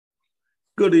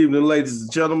Good evening, ladies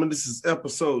and gentlemen. This is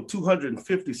episode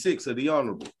 256 of the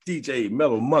Honorable DJ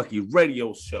Mellow Monkey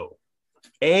Radio Show.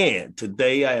 And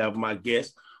today I have my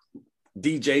guest,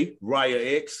 DJ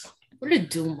Riah X. What it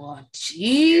do, my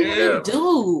G? What it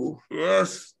do?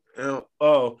 Yes.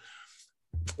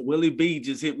 Willie Bee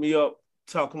just hit me up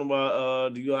talking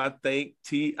about, do I think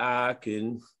T.I.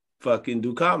 can fucking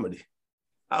do comedy?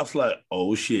 I was like,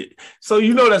 oh, shit. So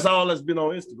you know that's all that's been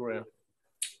on Instagram.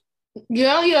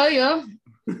 Yeah.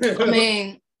 I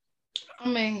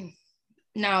mean,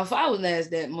 now if I was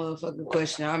asked that motherfucking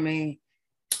question,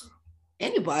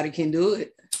 anybody can do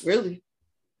it, really.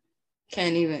 You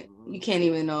can't even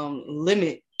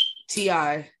limit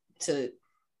T.I. to,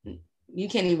 you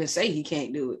can't even say he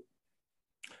can't do it.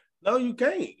 No, you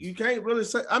can't. You can't really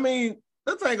say. I mean,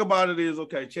 the thing about it is,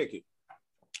 okay, check it.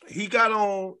 He got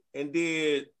on and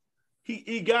did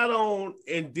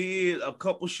a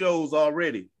couple shows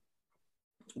already,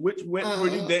 which went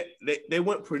they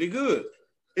went pretty good.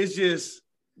 It's just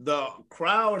the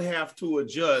crowd have to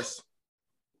adjust.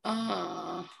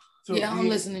 I'm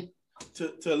listening.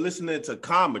 To listening to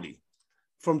comedy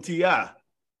from T.I.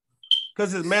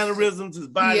 Because his mannerisms, his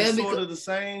body is sort of the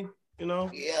same, you know?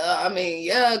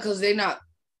 Yeah, because they're not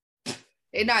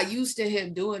used to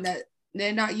him doing that.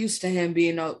 They're not used to him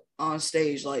being up on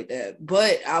stage like that.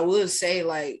 But I would say,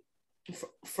 like,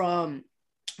 from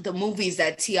the movies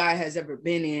that T.I. has ever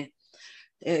been in,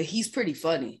 he's pretty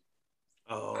funny.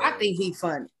 Oh. I think he's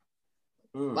funny.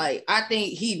 Like, I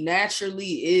think he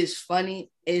naturally is funny.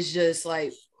 It's just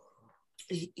like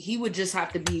he would just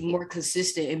have to be more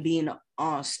consistent in being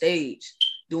on stage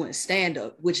doing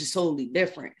stand-up, which is totally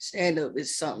different. Stand-up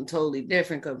is something totally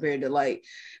different compared to like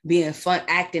being fun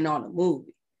acting on a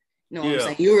movie. You know what I'm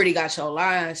saying? You already got your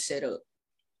lines set up.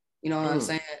 You know what I'm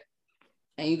saying?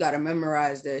 And you got to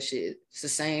memorize that shit. It's the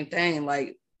same thing.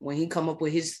 Like when he come up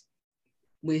with his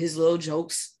little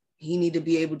jokes, he need to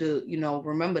be able to,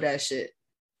 remember that shit.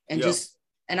 And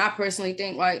and I personally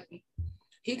think like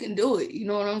he can do it. You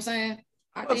know what I'm saying?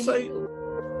 I think he can do it.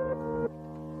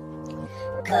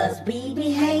 'Cause we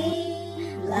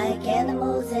behave like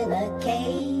animals in a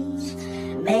cage.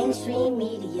 Mainstream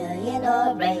media in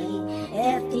our reign.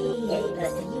 FDA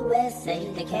plus the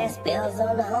USA. They cast spells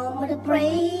on the home of the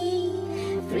brave.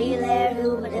 Free Larry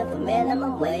Hoover for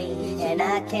minimum wage. And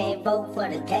I can't vote for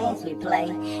the games we play.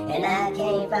 And I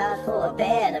can't vouch for a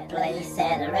better place.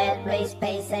 And a rat race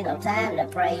pace ain't no time to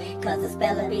pray. 'Cause the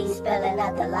speller be spelling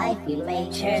out the life we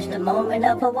made. Cherish the moment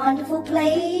of a wonderful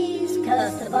place.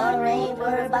 'Cause the bar ain't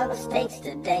worried about mistakes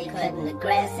today. Cutting the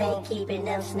grass ain't keeping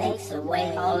them snakes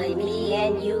away. Only me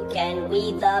and you can,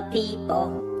 we the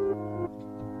people.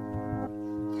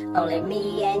 Only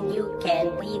me and you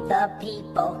can, we the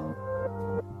people.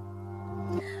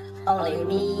 Only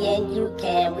me and you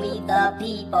can, we the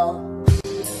people.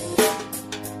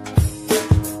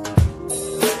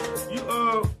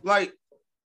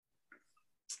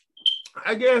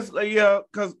 I guess,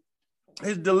 because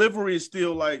his delivery is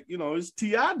still like, it's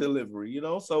T.I. delivery,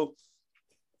 so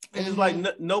and it's like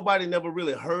nobody never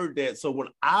really heard that. So when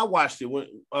I watched it, when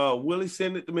Willie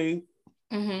sent it to me,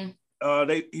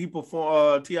 he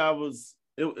performed. T.I. was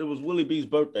it was Willie Bee's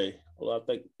birthday. Well, I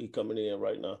think he's coming in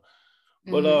right now,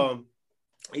 but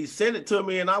he sent it to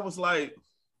me, and I was like,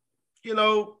 I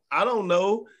don't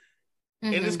know,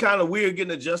 and it's kind of weird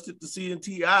getting adjusted to seeing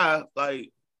T.I.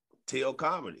 like tell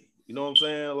comedy. You know what I'm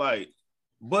saying? Like,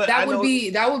 but that would be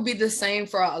the same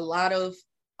for a lot of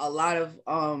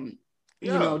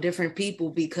different people,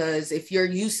 because if you're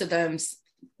used to them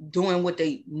doing what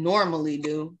they normally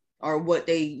do or what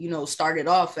they started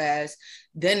off as,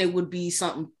 then it would be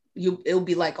something it would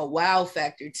be like a wow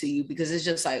factor to you, because it's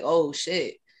just like, oh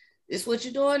shit, this what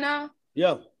you're doing now?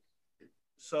 Yeah.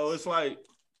 So it's like,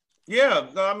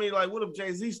 what if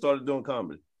Jay-Z started doing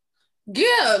comedy?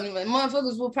 Yeah,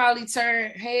 motherfuckers will probably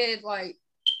turn head like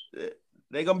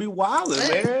they're gonna be wilding,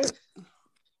 man.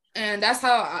 And that's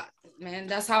how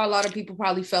a lot of people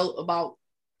probably felt about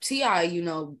T.I.,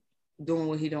 doing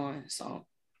what he doing. So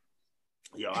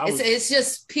it's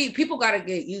just people gotta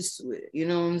get used to it. You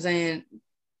know what I'm saying?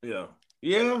 Yeah.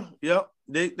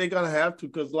 They gotta have to,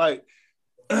 because like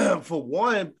for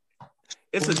one,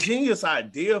 it's a genius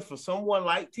idea for someone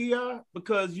like T.I.,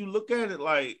 because you look at it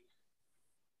like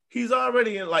he's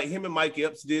already in, like, him and Mike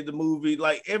Epps did the movie,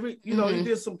 like he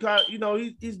did some kind,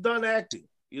 he's done acting,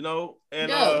 and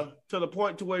to the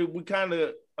point to where we kind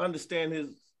of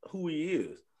understand who he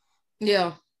is.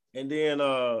 Yeah. And then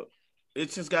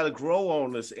it's just got to grow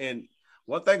on us. And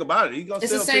one thing about it,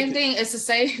 it's the same thing. It's the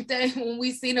same thing when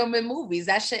we see them in movies.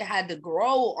 That shit had to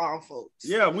grow on folks.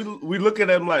 Yeah, we look at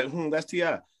them like, that's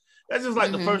T.I. That's just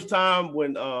like the first time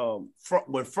when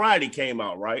Friday came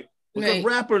out, right? Because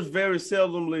rappers very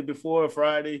seldomly before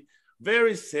Friday,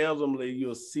 very seldomly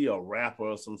you'll see a rapper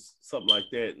or something like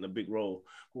that in a big role.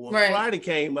 But when Friday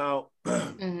came out,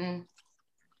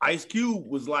 Ice Cube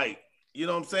was like, you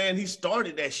know what I'm saying? He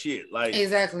started that shit. Like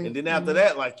exactly. And then after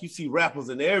that, like you see rappers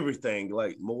and everything,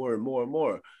 like more and more and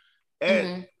more.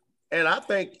 And I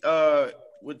think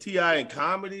with T.I. in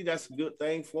comedy, that's a good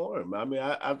thing for him. I mean,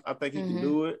 I think he can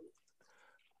do it.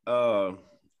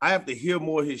 I have to hear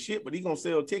more of his shit, but he gonna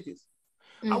sell tickets.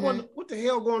 I wonder what the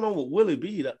hell going on with Willie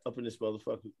Bee up in this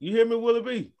motherfucker. You hear me, Willie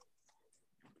Bee?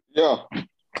 Yeah.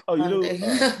 Oh, you do?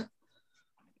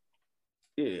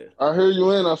 Yeah. I hear you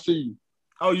and I see you.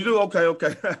 Oh, you do? Okay.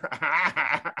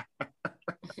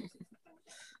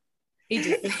 He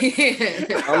just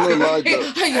I look like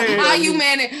how you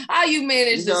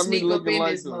manage to sneak up in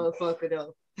like this motherfucker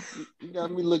though? You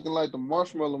got me looking like the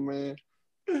Marshmallow Man.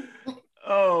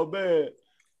 Oh man.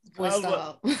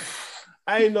 Stop.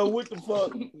 I didn't know what the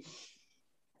fuck.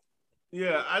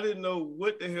 Yeah, I didn't know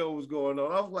what the hell was going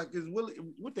on. I was like, "Is Willie?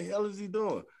 What the hell is he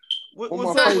doing? What's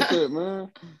my face at,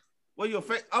 man? What your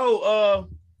face? Oh,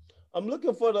 I'm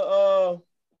looking for the.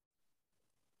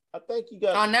 I think you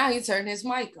got. Oh, now he turned his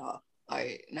mic off. All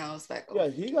right, now it's back on. Yeah,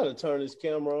 he got to turn his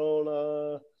camera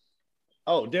on.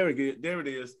 Oh, there it is. There it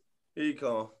is. Here you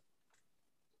come.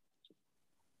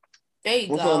 There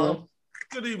you go.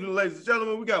 Good evening, ladies and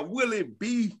gentlemen. We got Willie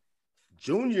Bee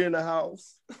Jr. in the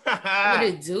house. What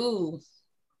it do?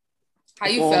 How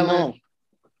you feeling?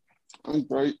 I'm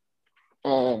great.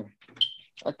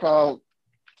 I called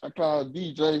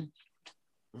DJ,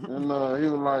 and he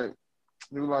was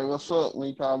like, "What's up?" When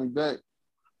he called me back,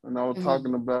 and I was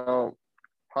talking about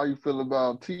how you feel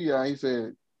about T.I. He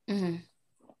said, "Hey,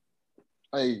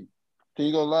 can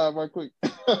you go live right quick?"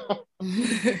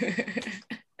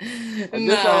 I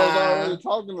guess I was already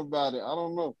talking about it. I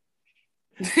don't know.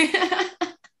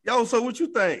 Yo, so what you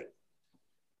think?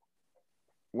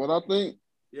 What I think?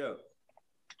 Yeah.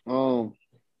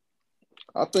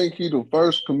 I think he the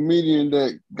first comedian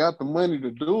that got the money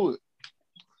to do it.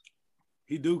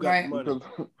 He do got the money.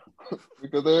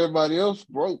 Because everybody else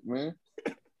broke, man.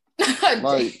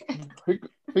 Like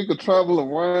he could travel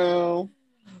around.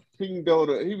 He been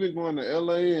going to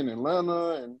LA and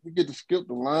Atlanta, and he get to skip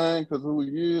the line because who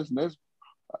he is. And that's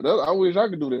I wish I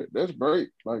could do that. That's great.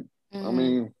 Like, I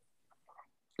mean,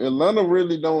 Atlanta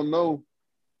really don't know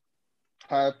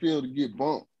how I feel to get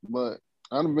bumped, but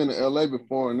I've been to LA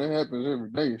before, and that happens every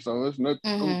day. So it's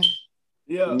nothing.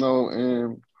 Yeah. You know,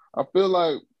 and I feel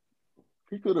like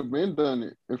he could have been done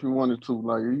it if he wanted to.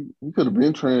 Like he could have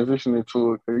been transitioning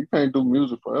to it. Cause you can't do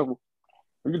music forever.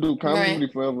 You can do comedy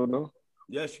forever though.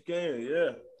 Yes, you can.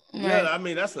 Yeah. Yeah. I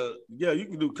mean, you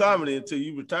can do comedy until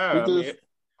you retire.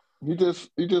 He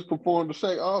just performed the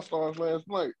Shake All Stars last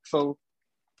night. So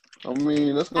I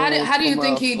mean, that's how do you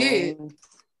think he did?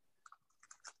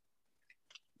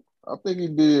 I think he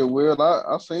did well.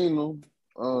 I seen him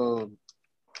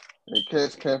at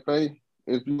Cat's Cafe.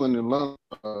 If you in Atlanta,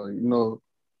 you know,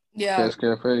 Cat's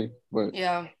Cafe. But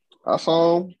I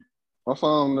saw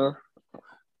him there.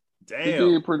 Damn. He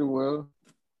did pretty well.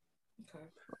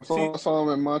 I saw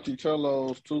him at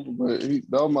Monticello's too, but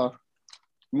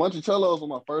Monticello's was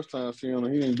my first time seeing him,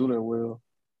 and he didn't do that well.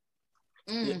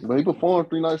 But he performed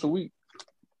 3 nights a week.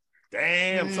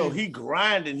 Damn, so he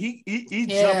grinding. He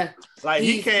jumped like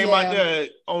he came out there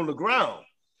on the ground.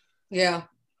 Yeah.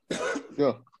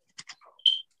 Yeah.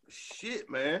 Shit,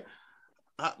 man.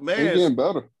 He's getting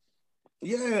better.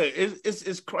 Yeah,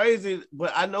 it's crazy,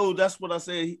 but I know that's what I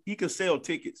said. He can sell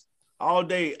tickets all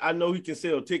day. I know he can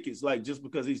sell tickets, like just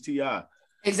because he's T.I.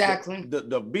 Exactly.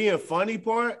 The being funny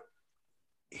part,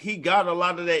 he got a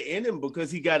lot of that in him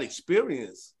because he got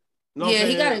experience.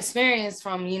 He got experience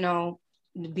from, you know,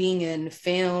 being in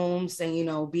films and, you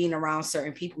know, being around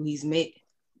certain people he's met.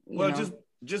 Well,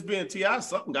 just being T.I.,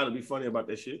 something got to be funny about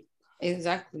that shit.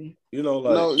 Exactly. You know,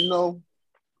 like you know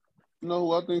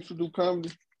who I think should do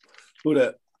comedy? Who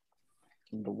that?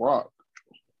 The Rock.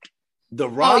 The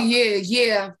Rock? Oh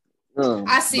yeah.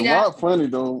 I see that. The Rock funny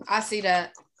though. I see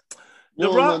that. You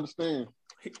don't understand.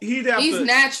 He's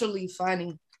naturally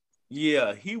funny.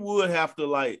 Yeah, he would have to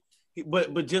like,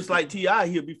 but just like T.I.,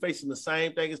 he'll be facing the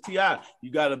same thing as T.I.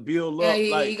 You got to build up.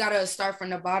 You got to start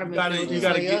from the bottom. You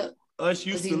got to get us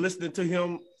used to listening to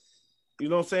him. You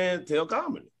know what I'm saying? Tell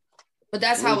comedy. But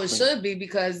that's how it should be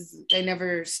because they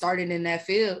never started in that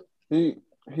field. The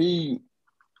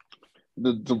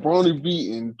Jabroni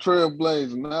beat and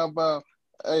Trailblazer now about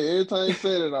every time he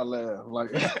said it I laugh.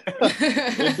 Like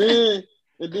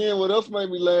and then what else made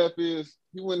me laugh is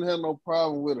he wouldn't have no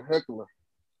problem with a heckler.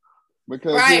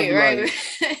 Because he'll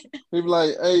be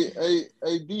like, hey,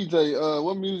 DJ,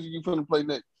 what music you finna play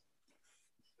next?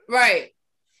 Right.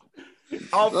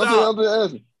 I'm just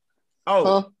asking.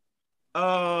 Oh.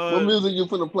 What music you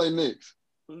finna play next?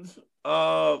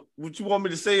 What you want me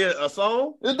to say a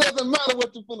song? It doesn't matter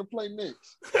what you finna play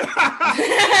next.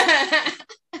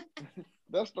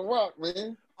 That's The Rock,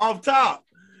 man. Off top.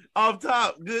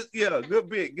 Good, good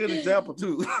bit. Good example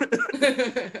too.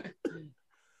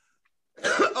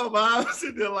 Oh my, I was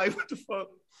sitting there like, what the fuck?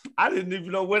 I didn't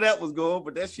even know where that was going,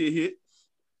 but that shit hit.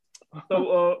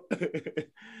 So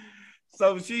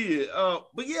so shit. But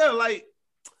The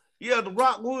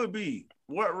Rock would be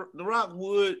what The Rock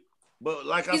would, but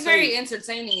like he's very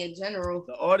entertaining in general.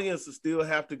 The audience will still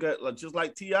have to get just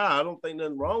like T.I. I don't think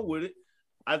nothing wrong with it.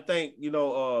 I think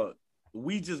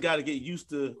we just got to get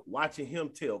used to watching him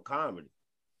tell comedy,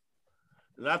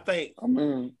 and I think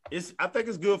it's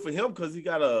good for him because he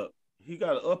got an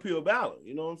uphill battle.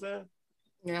 You know what I'm saying?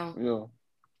 Yeah. Yeah.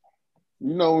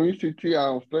 When you see T.I.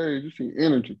 on stage, you see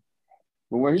energy,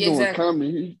 but when he's doing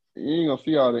comedy, you ain't gonna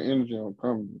see all the energy on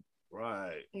comedy.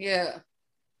 Right. Yeah.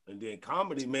 And then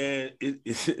comedy, man,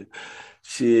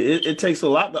 it takes a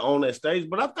lot to own that stage,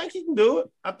 but I think he can do it.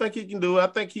 I think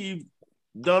he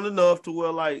done enough to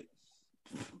where like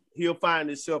he'll find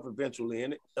himself eventually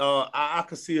in it. I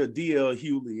could see a DL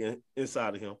Hughley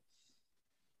inside of him.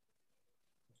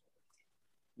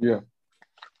 Yeah.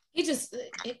 He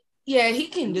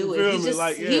can do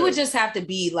it. He would just have to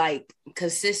be like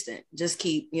consistent. Just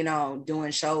keep,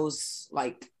 doing shows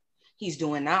like he's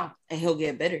doing now, and he'll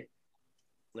get better.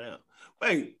 Now,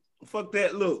 wait, fuck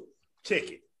that. Look, check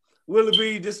it. Willie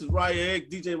Bee, this is Riah X,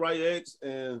 DJ Riah X,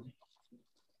 and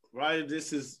Riah,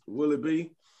 this is Willie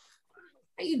Bee.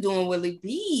 How you doing, Willie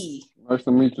Bee? Nice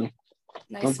to meet you.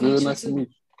 Nice to meet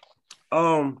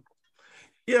you.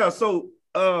 Yeah, so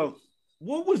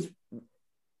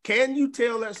can you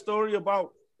tell that story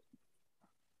about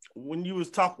when you was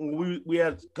talking, we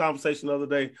had a conversation the other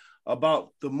day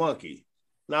about the monkey.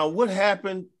 Now, what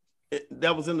happened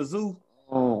that was in the zoo?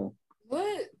 Oh.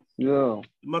 What? Yeah.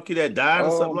 The monkey that died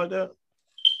or something like that?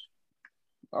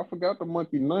 I forgot the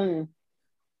monkey name,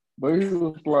 but he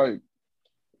was like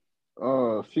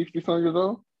 60-some years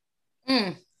old.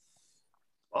 I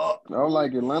was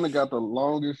like, Atlanta got the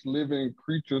longest living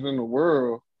creatures in the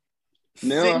world.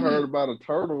 Now I heard about a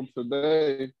turtle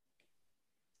today.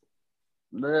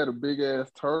 They had a big ass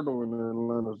turtle in the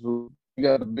Atlanta Zoo. He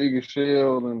got the biggest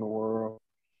shell in the world.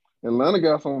 Atlanta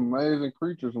got some amazing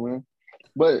creatures, man.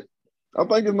 But I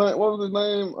think his name, what was his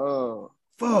name?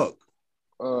 Fuck.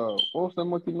 What was that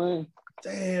monkey name?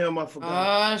 Damn, I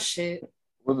forgot. Oh shit.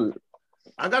 Was it?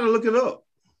 I gotta look it up.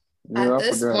 Yeah, At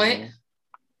this point. Man.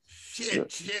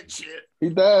 Shit. He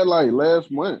died like last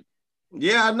month.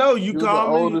 Yeah, I know. You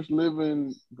called me. The oldest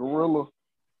living gorilla.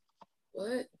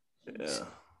 What? Yeah.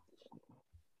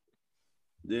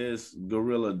 This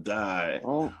gorilla died. I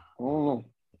don't know.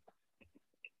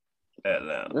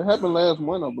 Atlanta. It happened last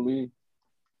month, I believe.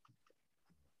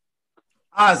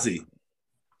 Ozzy.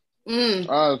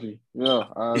 Ozzy. Yeah,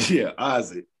 Ozzy. Yeah,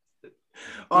 Ozzy.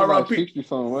 All right,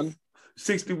 60-something, wasn't it?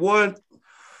 61.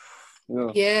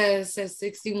 Yeah. Yes, at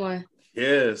 61.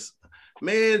 Yes.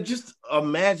 Man, just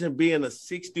imagine being a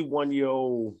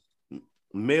 61-year-old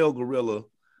male gorilla,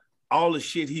 all the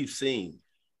shit he's seen.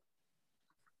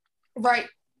 Right.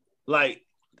 Like,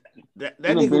 that he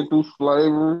nigga been through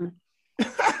slavery.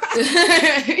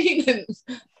 he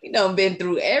done been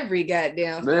through every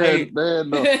goddamn. They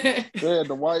had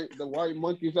the white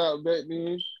monkeys out back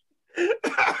then.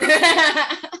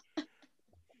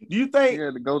 Do you think you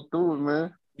had to go through it,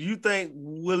 man? Do you think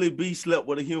Willie Bee slept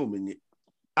with a human?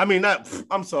 I mean,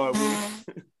 I'm sorry.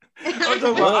 I'm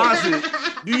talking about Ozzy.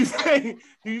 Do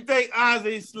you think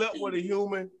Ozzy slept with a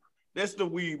human? That's the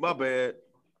weed. My bad.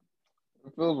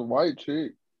 If it was a white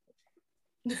chick.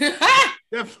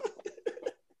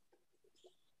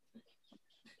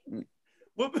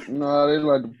 Nah, they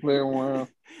like to play around.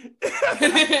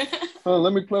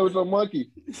 Let me play with your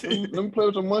monkey. Let me play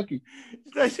with your monkey.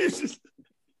 Yeah,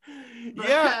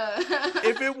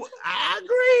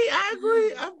 I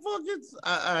agree.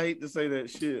 I hate to say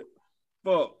that shit.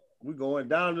 Fuck, we going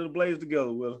down to the blaze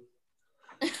together, Will.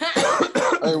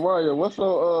 Hey, Riah, what's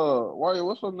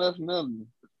your nationality?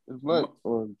 Is black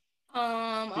or?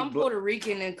 I'm Puerto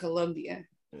Rican and Colombian.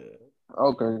 Yeah.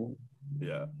 Okay.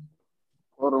 Yeah.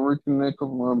 Puerto Rican and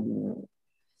Colombian.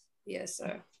 Yes,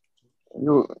 sir.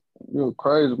 You're a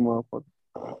crazy motherfucker.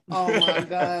 Oh my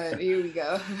God! Here we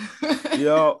go.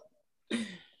 Yo.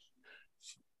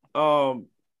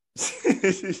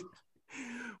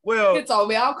 Well, he told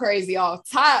me I'm crazy off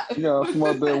top. You gotta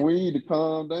smoke that weed to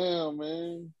calm down,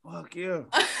 man. Fuck yeah.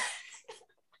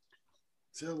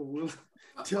 Tell him, Will.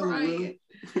 Tell him, Will.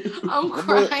 I'm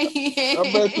crying. I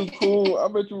bet you cool. I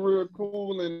bet you real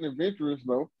cool and adventurous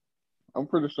though. I'm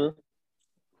pretty sure.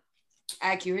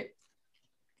 Accurate.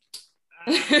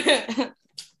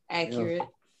 Accurate. Yeah.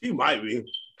 He might be.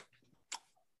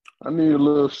 I need a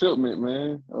little shipment,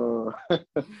 man. We'll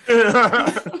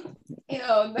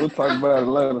talk about it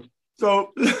later.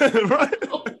 So, right.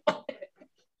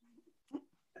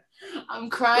 I'm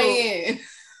crying.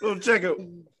 So check it.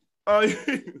 That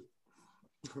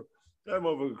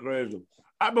motherfucker crazy.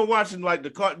 I've been watching like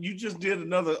the car. You just did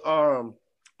another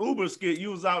Uber skit. You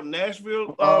was out in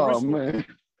Nashville. Man.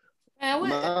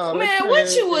 Man,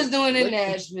 what you was doing in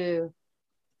Nashville?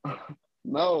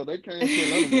 No, they can't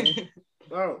kill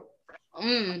Oh.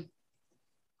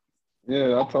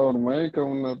 Yeah, I told them I ain't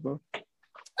coming up though.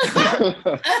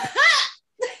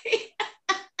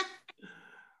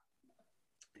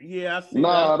 Yeah, I see.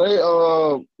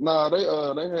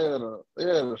 They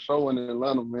had a show in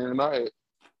Atlanta, man.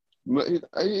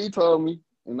 He told me,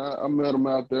 and I met him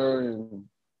out there, and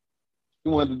he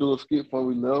wanted to do a skit before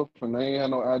we left, and they ain't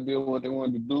had no idea what they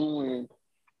wanted to do, and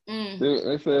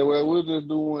they said, well, we'll just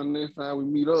do one next time we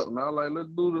meet up. And I was like, let's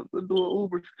do an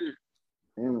Uber skit.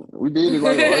 And we did it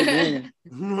like right then.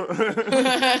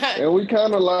 And we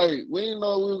kind of like, we didn't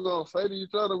know what we was going to say to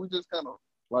each other. We just kind of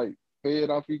like fed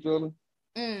off each other.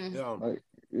 Yeah. Like,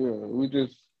 yeah, we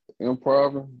just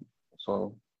improv.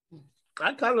 So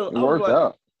it worked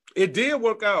out. It did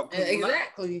work out.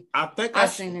 Exactly. I think I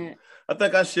seen it. I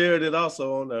think I shared it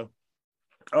also on there.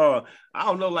 I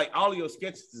don't know, like all of your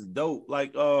sketches is dope.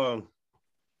 Like the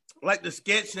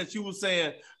sketch that you were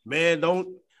saying, man,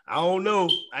 I don't know.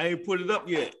 I ain't put it up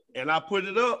yet. And I put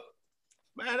it up.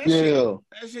 Man,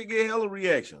 that shit get hella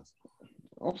reactions.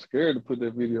 I'm scared to put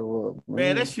that video up.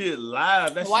 Man, that shit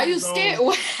live. Why you scared?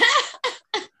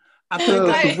 I think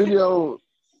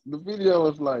the video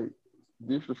is like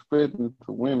disrespecting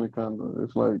to women, kind of.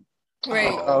 It's like,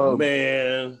 right.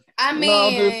 Man. I mean, no,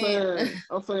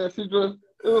 I'm saying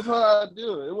it was her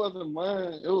idea. It wasn't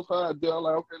mine. It was her idea. I'm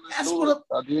like, okay, let's do it.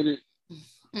 I did it.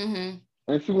 Mm-hmm.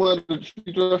 And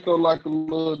she dressed up like a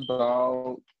little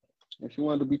dog. And she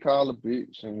wanted to be called a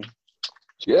bitch. And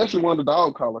she actually wanted a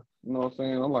dog collar. You know what I'm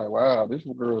saying? I'm like, wow, this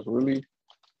girl's really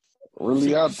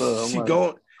out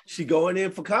there. She going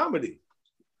in for comedy.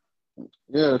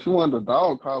 Yeah, she wanted a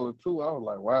dog collar too. I was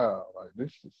like, wow, like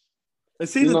this is. And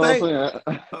see the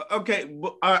thing. Okay,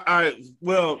 all right.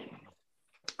 Well,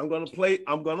 I'm gonna play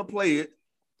it,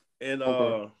 and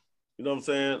okay. you know what I'm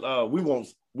saying.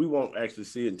 We won't actually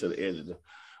see it until the editor,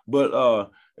 but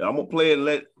I'm gonna play it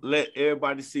and let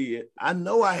everybody see it. I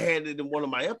know I had it in one of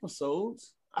my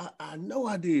episodes. I know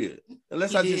I did.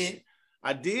 Unless I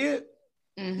did.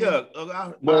 Mm-hmm. Yeah,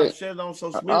 I shared it on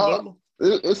social media.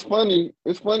 It's funny.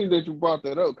 It's funny that you brought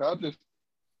that up. Cause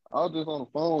I was just on the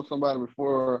phone with somebody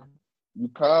before you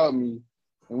called me,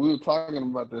 and we were talking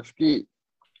about that skit,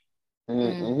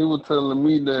 and he was telling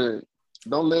me that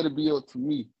don't let it be up to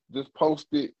me. Just post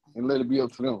it and let it be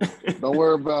up to them. Don't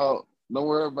worry about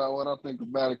what I think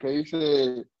about it. Cause he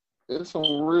said there's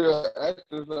some real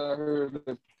actors out here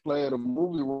that played a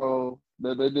movie role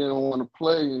that they didn't want to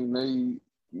play, and they,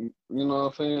 you know what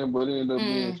I'm saying, but it ended up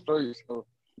being straight. So,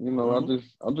 you know, I'm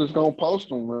just gonna post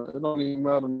them, man. It don't even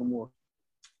matter no more.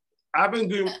 I've been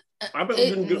getting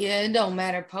good. Yeah, it don't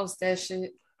matter. Post that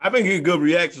shit. I've been getting good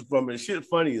reactions from it. Shit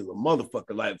funny as a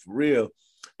motherfucker, like for real.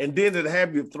 And then it'll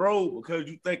have you throw because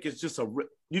you think it's just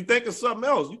you think it's something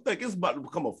else. You think it's about to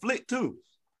become a flick too.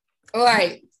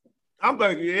 Right. I'm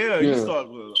like, you start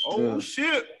with,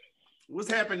 shit,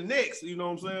 what's happening next? You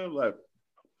know what I'm saying? Like,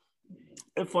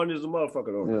 it's funny as a motherfucker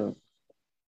though. Yeah.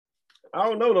 I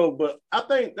don't know though, but I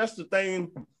think that's the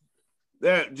thing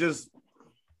that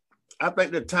I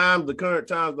think the current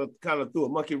times are kind of threw a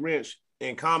monkey wrench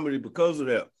in comedy because of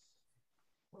that.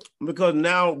 Because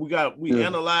now we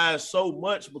analyze so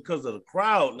much because of the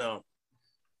crowd now.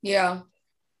 Yeah.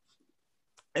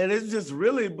 And it's just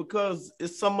really because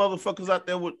it's some motherfuckers out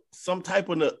there with some type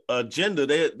of agenda.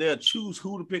 They'll choose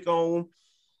who to pick on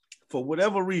for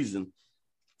whatever reason.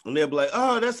 And they'll be like,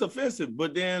 oh, that's offensive.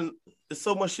 But then there's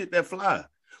so much shit that fly.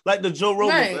 Like the Joe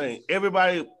Rogan thing.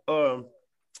 Everybody,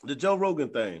 the Joe Rogan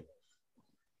thing.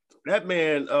 That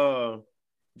man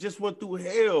just went through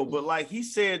hell. But like he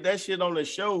said that shit on the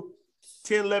show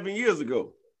 10, 11 years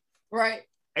ago. Right.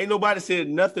 Ain't nobody said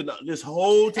nothing this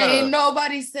whole time. Ain't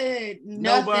nobody said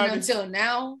nothing until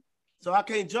now. So I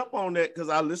can't jump on that because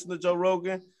I listen to Joe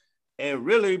Rogan. And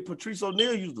really, Patrice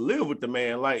O'Neal used to live with the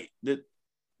man. Like, the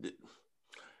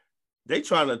they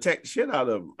trying to attack the shit out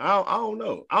of him. I don't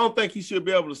know. I don't think he should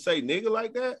be able to say nigga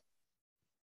like that.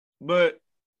 But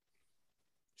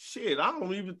shit, I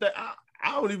don't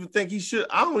even think he should.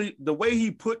 The way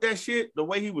he put that shit, the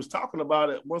way he was talking about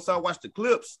it. Once I watched the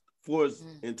clips for its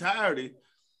entirety,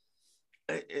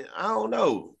 I don't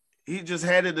know. He just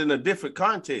had it in a different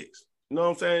context. You know what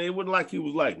I'm saying? It wasn't like he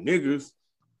was like niggas,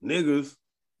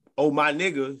 oh my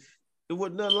niggas. It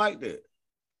wasn't nothing like that.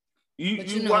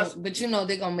 But you know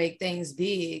they're gonna make things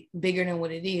bigger than what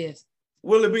it is.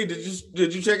 Willie Bee,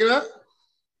 did you check it out?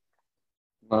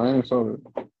 No, I ain't saw it.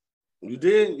 You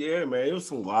did? Yeah, man. It was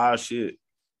some wild shit.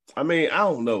 I mean, I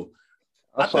don't know.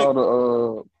 I saw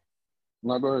the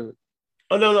no, go ahead.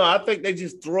 Oh no, I think they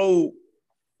just throw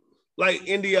like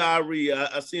India Ari.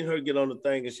 I seen her get on the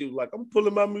thing and she was like, I'm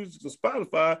pulling my music to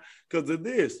Spotify because of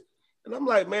this. And I'm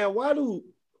like, man,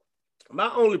 my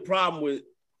only problem with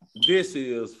this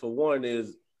is, for one,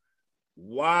 is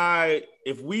why,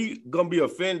 if we gonna be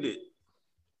offended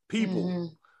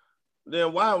people,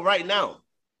 then why right now?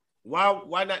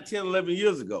 Why not 10, 11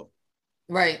 years ago?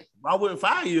 Right. Why wouldn't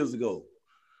 5 years ago?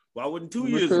 Why wouldn't 2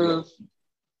 years ago?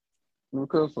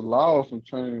 Because the laws have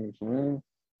changed, man.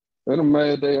 They done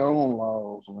made their own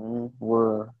laws, man,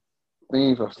 where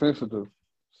things are sensitive.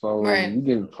 So you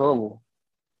get in trouble.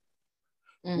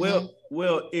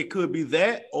 Well, it could be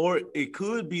that, or it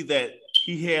could be that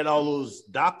he had all those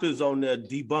doctors on there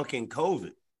debunking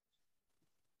COVID.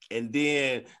 And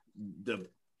then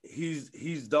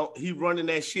he's running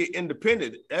that shit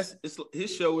independent.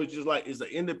 His show is just like, it's an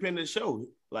independent show.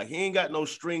 Like, he ain't got no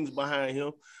strings behind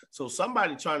him. So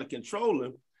somebody trying to control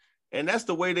him. And that's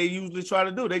the way they usually try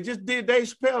to do. They just did Dave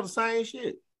Chappelle the same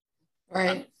shit.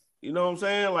 Right. You know what I'm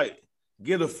saying? Like,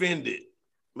 get offended.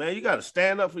 Man, you got to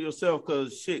stand up for yourself,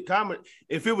 because shit, comedy.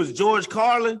 If it was George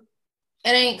Carlin. It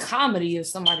ain't comedy if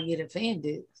somebody get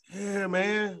offended. Yeah,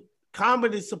 man.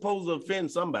 Comedy's supposed to offend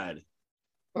somebody.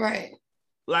 Right.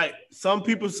 Like, some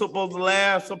people supposed to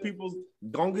laugh, some people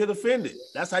don't get offended.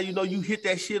 That's how you know you hit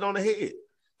that shit on the head.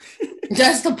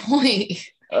 That's the point.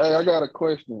 Hey, I got a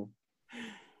question.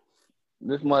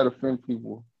 This might offend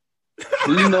people.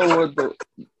 Do you know what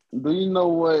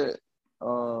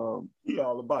he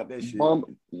all about that shit.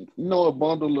 You know what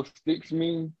bundle of sticks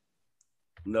mean?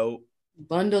 No.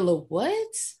 Bundle of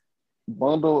what?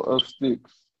 Bundle of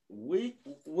sticks.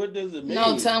 What does it mean?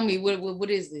 No, tell me, what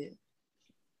is it?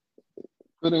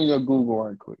 Put in your Google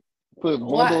right quick. Put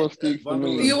bundle of sticks.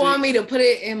 You want me to put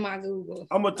it in my Google?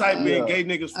 I'm gonna type in gay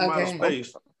niggas from outer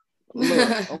space.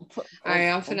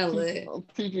 I'm finna look. I'm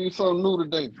teaching you something new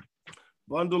today.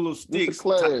 Bundle of sticks.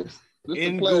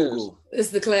 In Google. It's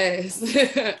the class.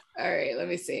 All right, let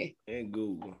me see. In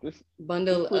Google.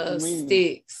 Bundle of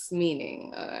sticks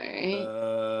meaning. All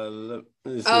right.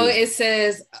 It it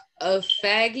says a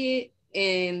faggot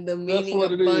and the meaning of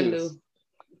bundle. Is.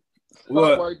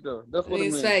 What? Right there. That's what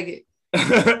it means. Faggot.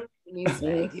 It means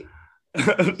faggot.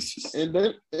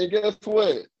 And guess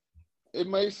what? It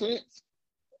makes sense.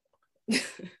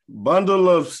 Bundle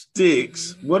of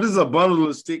sticks. What is a bundle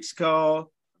of sticks called?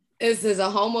 It says a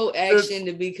homo action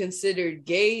to be considered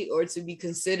gay or to be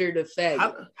considered a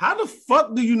faggot. How the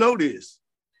fuck do you know this?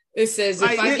 It says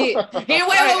if I get here,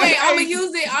 wait. I'm gonna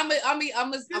use it. I'm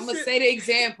gonna say the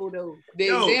example though. The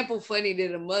example funny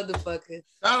than a motherfucker.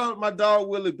 Shout out my dog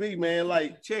Willie Bee, man.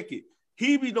 Like, check it.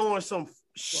 He be doing some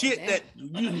shit that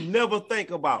you never think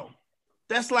about.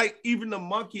 That's like even the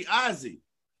monkey Ozzy.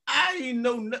 I ain't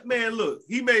know, man. Look,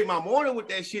 he made my morning with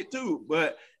that shit too,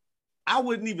 but I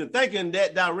wasn't even thinking in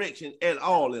that direction at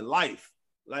all in life.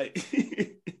 Like,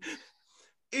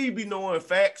 he be knowing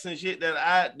facts and shit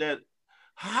that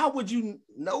how would you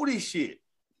know this shit?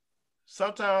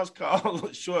 Sometimes called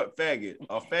a short faggot,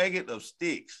 a faggot of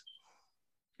sticks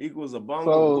equals a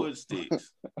bundle of wood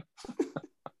sticks.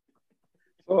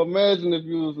 So imagine if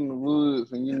you was in the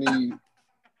woods and you need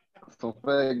some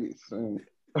faggots, and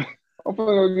I'm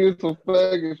gonna get some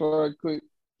faggots right quick.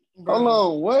 Bro. Hold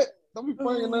on, what? Don't be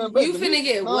bringing that back. You finna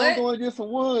get what? I'm going to get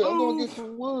some wood. I'm going to get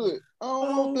some wood. I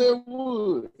don't want that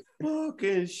wood.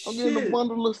 Fucking shit. I'm getting a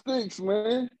bundle of sticks,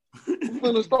 man. I'm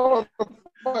finna start a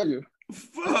fire.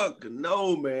 Fuck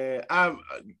no, man.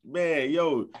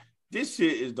 Yo, this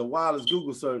shit is the wildest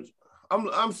Google search.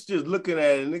 I'm just looking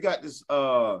at it, and it got this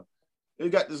little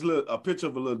a picture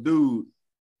of a little dude.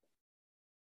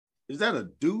 Is that a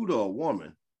dude or a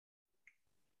woman?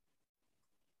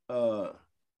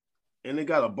 And it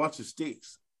got a bunch of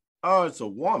sticks. Oh, it's a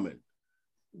woman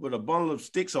with a bundle of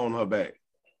sticks on her back.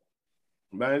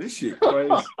 Man, this shit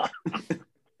crazy.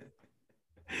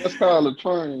 That's called a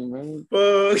train, man.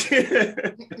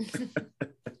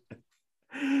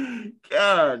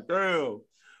 God damn.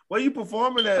 Where you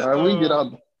performing at? All right, we can get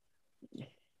out.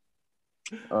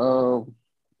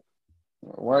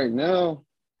 Right now,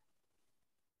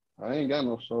 I ain't got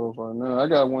no shows right now. I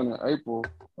got one in April,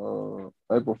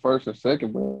 April 1st and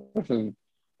 2nd, but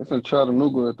it's in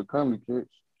Chattanooga at the Comedy Kicks.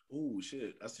 Oh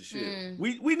shit, that's the shit.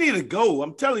 We need to go.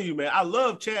 I'm telling you, man. I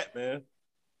love chat, man.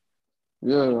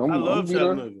 Yeah, I love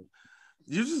Chattanooga.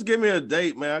 You just give me a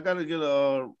date, man. I gotta get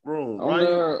a room. I'm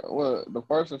there. The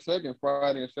 1st and 2nd,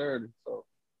 Friday and Saturday. So.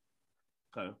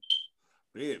 Okay.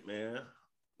 Big man.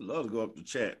 Love to go up to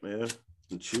chat, man,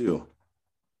 and chill.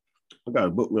 I gotta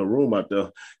book me a room out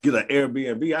there. Get an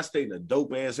Airbnb. I stayed in a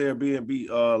dope ass Airbnb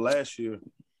last year.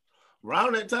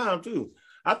 Around that time too.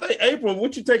 I think April,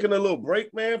 what you taking a little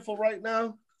break, man, for right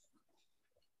now?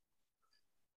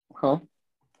 Huh?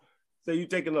 So you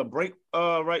taking a break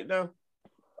right now?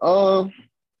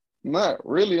 Not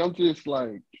really. I'm just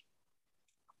like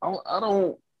I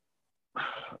don't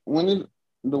when it's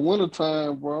the winter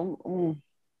time, bro. I'm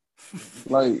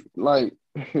like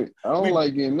I don't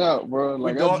like getting out, bro.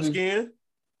 Like dark skin.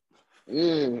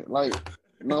 Yeah, like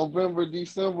November,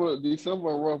 December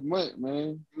a rough month,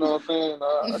 man. You know what I'm saying?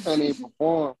 I can't even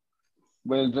perform.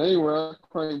 But in January, I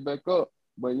crank back up.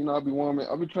 But you know, I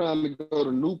be trying to go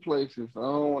to new places. I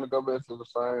don't want to go back to the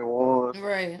same one.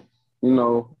 Right. You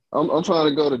know, I'm trying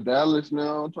to go to Dallas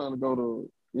now. I'm trying to go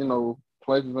to, you know,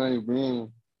 places I ain't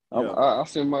been. Yeah. I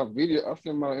send my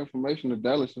information to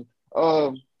Dallas.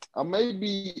 I may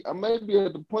be at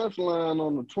the Punchline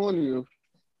on the 20th.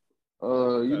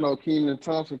 You know, Keenan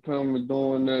Thompson coming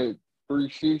doing that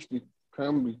 360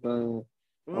 comedy thing.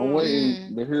 I'm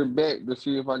waiting to hear back to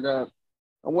see if I got.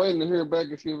 I'm waiting to hear back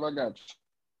and see if I got.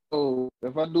 So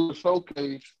if I do a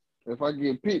showcase, if I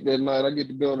get picked that night, I get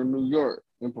to go to New York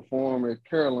and perform at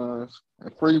Caroline's.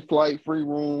 Free flight, free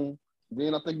room.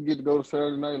 Then I think you get to go to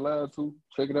Saturday Night Live too.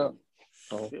 Check it out.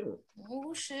 So,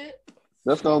 oh shit.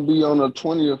 That's gonna be on the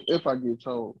 20th if I get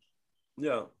chose.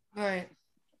 Yeah. All right.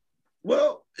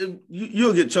 Well,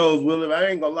 you'll get chose, Willie. I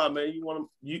ain't gonna lie, man.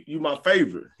 You my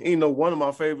favorite. Ain't no one of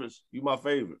my favorites. You my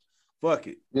favorite. Fuck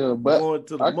it. Yeah, but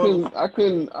I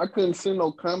couldn't send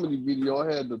no comedy video.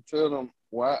 I had to tell them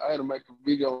why. I had to make a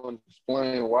video and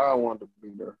explain why I wanted to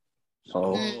be there.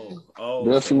 So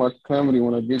they'll see my comedy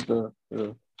when I get there.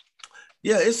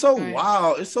 Yeah, it's so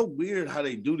wild. It's so weird how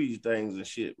they do these things and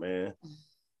shit, man.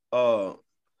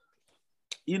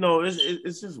 You know,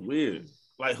 it's just weird.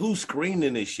 Like, who's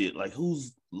screening this shit? Like,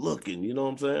 who's looking? You know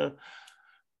what I'm saying?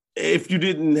 If you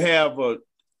didn't have a,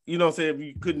 you know what I'm saying, if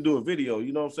you couldn't do a video,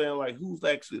 you know what I'm saying? Like, who's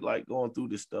actually, like, going through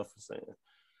this stuff and saying,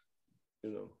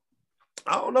 you know?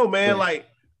 I don't know, man. Like,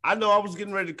 I know I was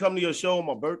getting ready to come to your show on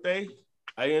my birthday.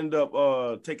 I ended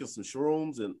up taking some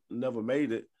shrooms and never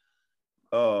made it.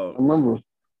 I remember.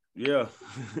 Yeah.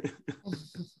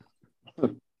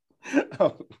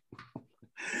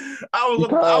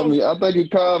 I think he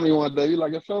called me one day. You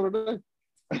like a show today?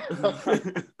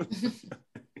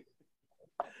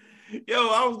 Yo,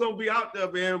 I was gonna be out there,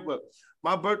 man, but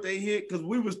my birthday hit because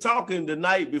we was talking the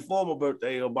night before my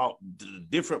birthday about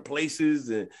different places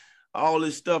and all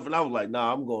this stuff, and I was like,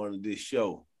 "Nah, I'm going to this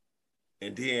show."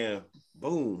 And then,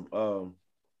 boom,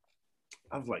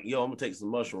 I was like, "Yo, I'm gonna take some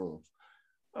mushrooms."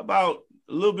 About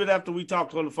a little bit after we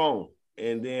talked on the phone,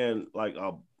 and then like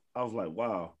I was like,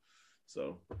 "Wow."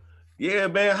 So, yeah,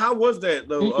 man, how was that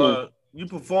though? You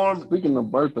performed. Speaking of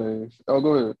birthdays,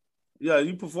 go ahead. Yeah,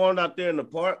 you performed out there in the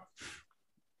park.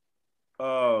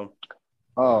 Oh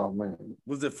man,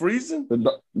 was it freezing?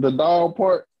 The dog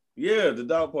park. Yeah, the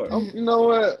dog park. You know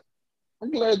what? I'm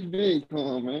glad you didn't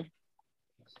come, man.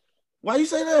 Why you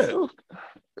say that?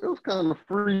 It was kind of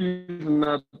freezing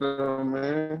out there,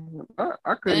 man.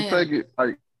 I couldn't take it.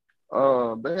 Like,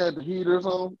 they had the heaters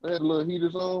on. They had little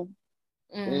heaters on.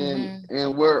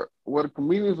 And where the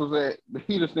comedians was at, the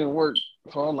heaters didn't work.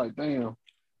 So I'm like, damn.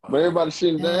 But everybody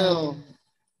sitting down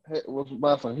was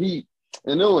by some heat.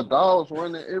 And there were dogs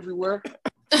running everywhere.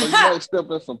 So you might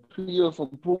step in some pee or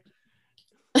some poop.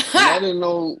 And I didn't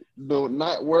know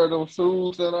not wear those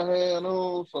shoes that I had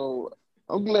on. So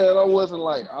I'm glad I wasn't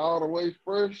like all the way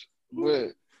fresh.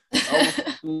 But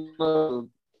I was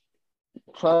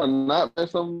trying to not wear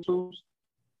some shoes.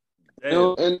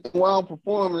 And while I'm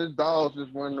performing, the dogs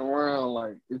just running around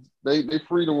like they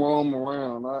free to roam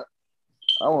around. I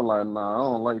was like, nah, I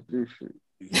don't like this shit.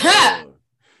 Yeah.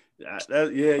 I'm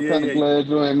glad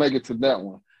you ain't make it to that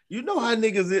one. You know how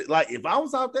niggas is like, if I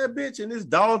was out that bitch and this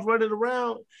dog's running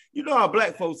around, you know how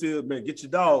black folks is, man. Get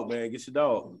your dog, man. Get your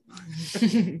dog.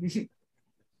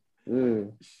 Yeah.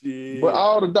 Shit. But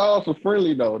all the dogs were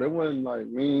friendly though. They wasn't like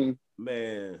mean.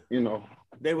 Man. You know.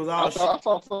 They was all I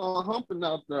saw someone humping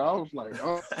out there. I was like,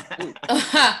 oh.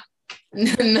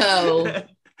 No.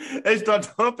 They start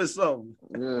humping something.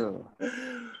 Yeah.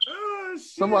 Oh, shit.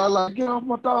 Somebody like, get off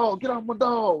my dog.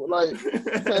 Like, you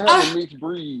can't have a mixed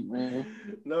breed, man.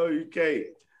 No, you can't.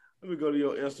 Let me go to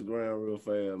your Instagram real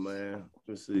fast, man.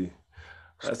 Let's see.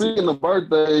 Speaking of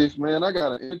birthdays, man, I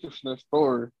got an interesting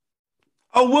story.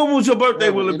 Oh, when was your birthday,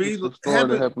 Willie Bee? Story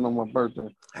that happened on my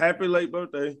birthday. Happy late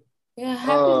birthday. Yeah,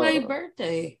 happy late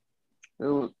birthday. It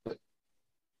was,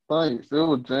 thanks. It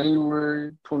was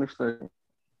January 22nd.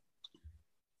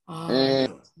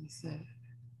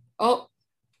 Oh,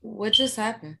 what just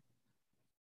happened?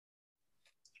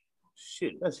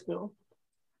 Shit, that's him.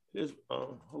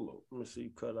 Hold on. Let me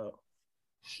see. Cut out.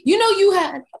 You know you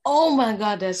had. Oh my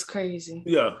God, that's crazy.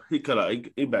 Yeah, he cut out.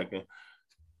 He back in.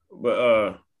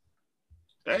 But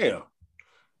damn.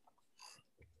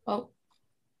 Oh.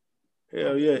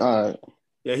 Hell yeah. All right.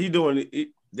 Yeah, he doing it.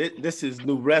 This is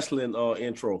new wrestling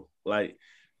intro. Like,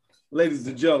 ladies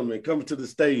and gentlemen, coming to the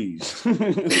stage.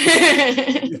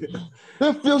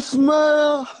 If you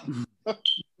smile.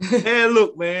 Hey,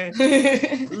 look, man.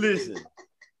 Listen.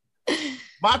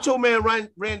 Macho Man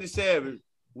Randy Savage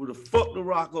would have fucked The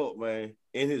Rock up, man,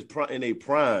 in their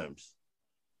primes.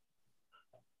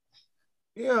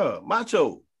 Yeah,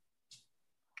 Macho.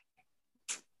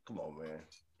 Come on, man.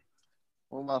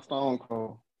 What about Stone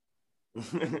Cold?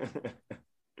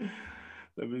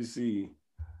 Let me see.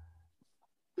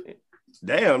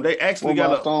 Damn, they actually what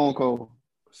got about Stone Cold.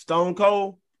 Stone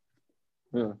Cold?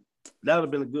 Yeah. That would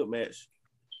have been a good match.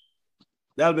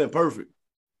 That would have been perfect.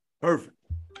 Perfect.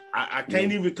 I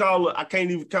can't even call it. I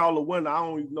can't even call a winner. I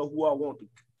don't even know who I want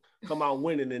to come out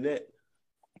winning in that.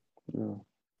 Yeah. You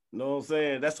know what I'm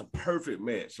saying? That's a perfect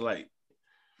match. Like,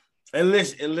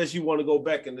 unless you want to go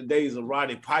back in the days of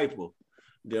Roddy Piper,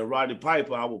 then Roddy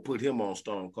Piper, I will put him on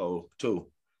Stone Cold too.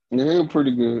 Yeah, he was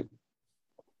pretty good.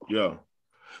 Yeah,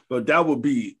 but that would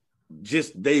be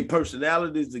just their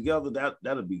personalities together.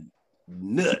 That'll be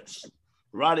nuts.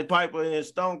 Roddy Piper and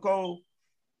Stone Cold.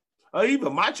 Or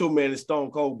even Macho Man is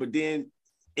Stone Cold, but then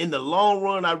in the long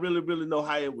run, I really, really know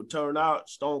how it would turn out.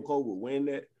 Stone Cold would win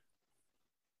that.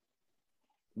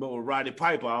 But with Roddy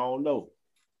Piper, I don't know.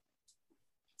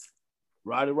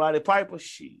 Roddy Piper,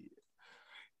 shit.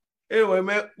 Anyway,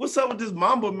 man, what's up with this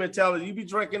Mamba mentality? You be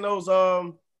drinking those,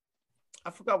 I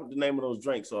forgot what the name of those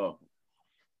drinks are.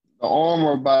 The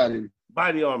Armor Body.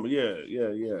 Body Armor,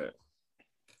 yeah.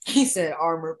 He said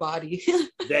armor body.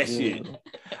 That shit.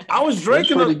 I was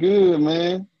drinking them. Pretty good,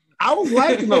 man. I was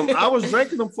liking them. I was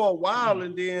drinking them for a while,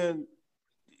 and then,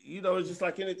 it's just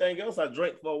like anything else. I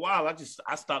drank for a while.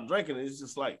 I stopped drinking. It's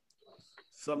just like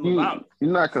something about it.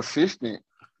 You're not consistent.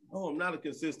 Oh, I'm not a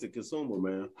consistent consumer,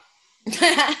 man.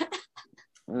 Yeah,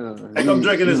 I'm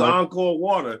drinking this Encore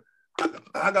water.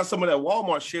 I got some of that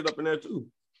Walmart shit up in there too.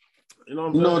 You know what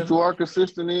I'm saying? You know what you are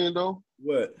consistent in though?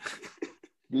 What?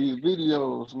 These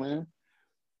videos, man.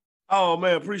 Oh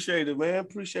man, appreciate it, man.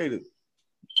 Appreciate it.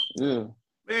 Yeah.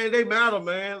 Man, they matter,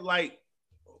 man. Like,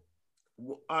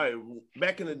 all right,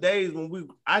 back in the days when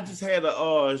I just had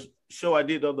a show I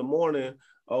did the other morning.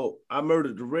 Oh, I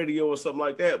murdered the radio or something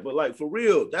like that. But like for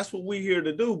real, that's what we're here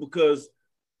to do, because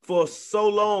for so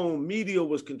long, media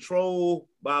was controlled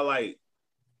by like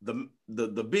the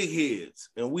big heads,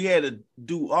 and we had to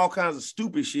do all kinds of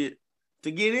stupid shit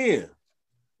to get in.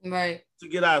 Right. To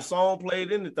get our song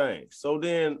played in the thing. So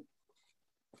then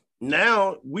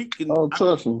now we can. Oh,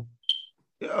 trust me.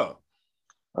 Yeah.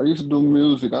 I used to do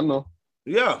music. I know.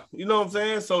 Yeah. You know what I'm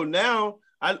saying? So now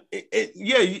and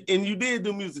you did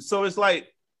do music. So it's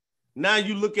like, now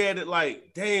you look at it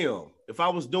like, damn, if I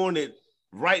was doing it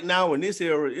right now in this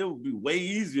era, it would be way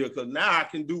easier, because now I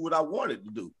can do what I wanted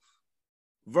to do.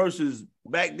 Versus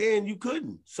back then you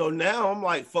couldn't. So now I'm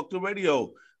like, fuck the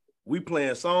radio. We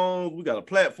playing songs, we got a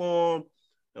platform,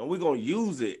 and we're going to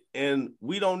use it. And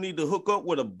we don't need to hook up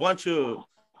with a bunch of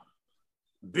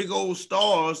big old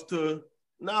stars to,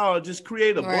 just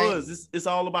create a buzz. It's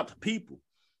all about the people.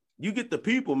 You get the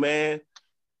people, man.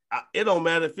 It don't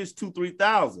matter if it's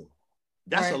 2,000-3,000.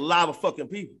 That's a lot of fucking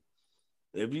people.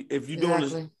 If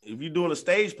you're doing a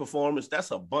stage performance, that's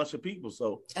a bunch of people.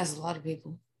 So that's a lot of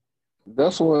people.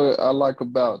 That's what I like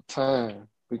about time,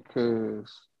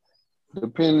 because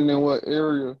depending on what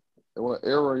era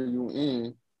you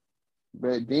in,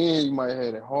 back then you might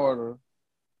have it harder,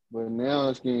 but now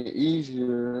it's getting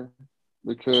easier,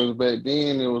 because back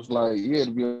then it was like you had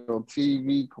to be on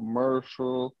TV,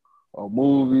 commercial, or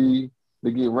movie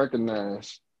to get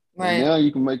recognized. Right. And now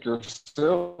you can make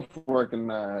yourself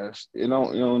recognized. You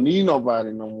don't need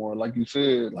nobody no more. Like you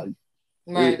said, like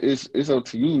it's up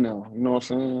to you now. You know what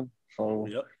I'm saying? So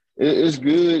it's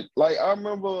good. Like I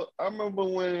remember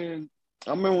when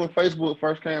I remember when Facebook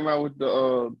first came out with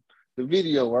the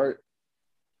video, right?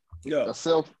 Yeah. A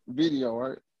self video,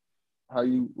 right? How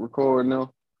you record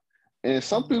now. And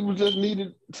some people just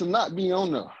needed to not be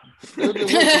on there. They were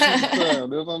just wasting people's time.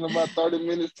 They was on about 30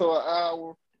 minutes to an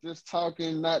hour, just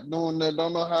talking, not doing that,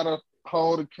 don't know how to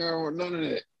hold the camera, none of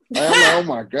that. Like, I'm like, oh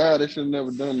my God, they should have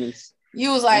never done this.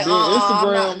 You was like,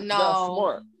 Instagram no. got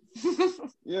smart.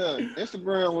 Yeah,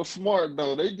 Instagram was smart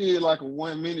though. They did like a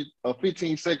 1 minute, a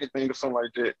 15-second thing or something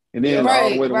like that. And then all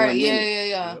the way to 1 minute.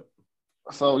 Yeah.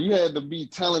 So you had to be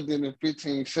talented in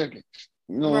 15 seconds.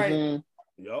 You know what I'm saying?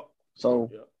 Yep. So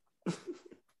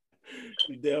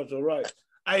you damn so right.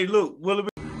 Hey, look, Willie Bee.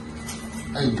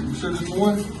 Hey, you sure this the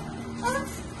one?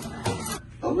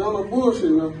 I'm not on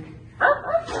bullshit now.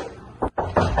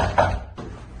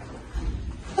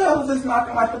 Hell is this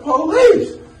knocking like the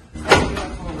police?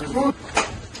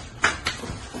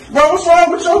 Bro, what's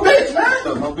wrong with your bitch,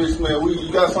 man? My bitch smell weed.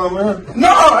 You got something in her?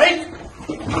 No, ain't.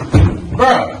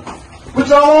 Bro, put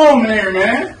your arm in there,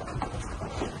 man.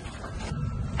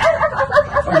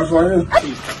 I'm just right here.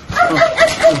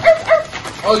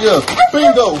 Oh yeah,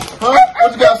 bingo, huh?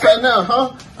 What you got to say now, huh?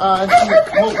 All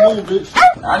right, move, bitch.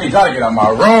 I need y'all to get out of my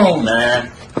room,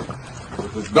 man.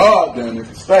 With this dog down there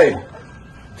can stay.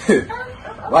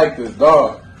 I like this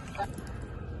dog.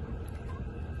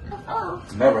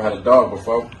 Never had a dog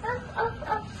before.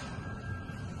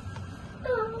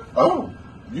 Oh,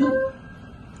 you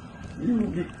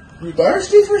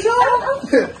thirsty for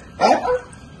something? Huh?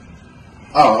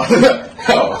 Oh,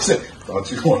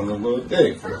 thought you wanted a little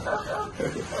dick.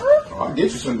 Oh, I'll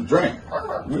get you some to drink.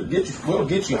 We'll get you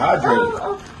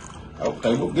hydrated.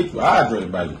 Okay, we'll get you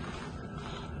hydrated, buddy.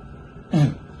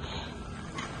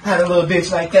 Had a little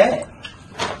bitch like that.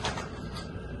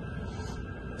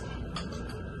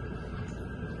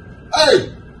 Hey,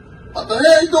 what the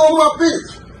hell you doing with my bitch?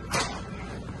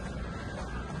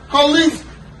 Police,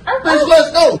 bitch,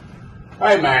 let's go.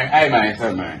 Hey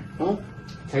man. Huh?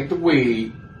 Take the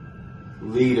weed,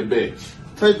 lead a bitch.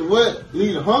 Take the what?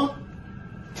 Lead the huh?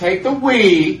 Take the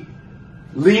weed,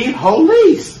 lead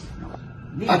police.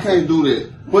 I can't do that.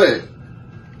 But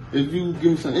if you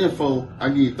give me some info, I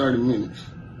give you 30 minutes.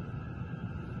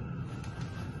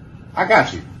 I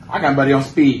got you. I got a buddy on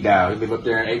speed dial. He live up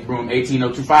there in room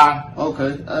 18025.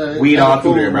 Okay. Right. Weed all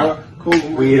through there, bro.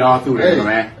 Cool. Weed all through there,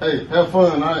 man. Hey, have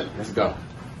fun, all right? Let's go.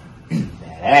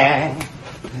 Yeah.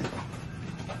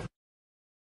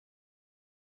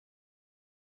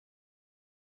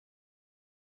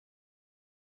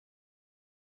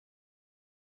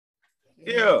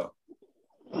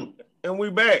 And we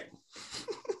back.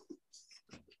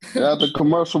 Got the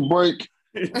commercial break.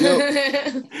 Yep.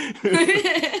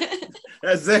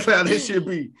 That's exactly how this should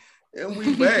be. And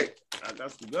we back. I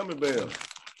got some gummy bears.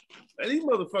 And these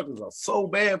motherfuckers are so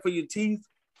bad for your teeth.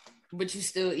 But you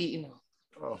still eating them.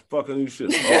 Oh, fucking you shit.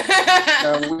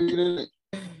 Got weed in it.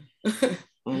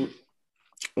 I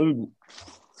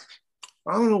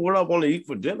don't know what I want to eat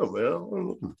for dinner,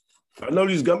 man. I know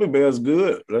these gummy bears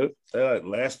good. Right? They're like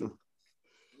lasting.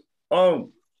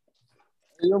 You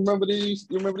remember these?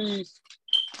 What's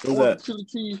that? Chili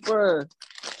cheese fries.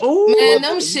 Oh man,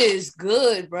 them shit is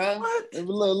good, bro. What?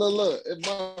 Look. It's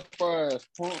my fries,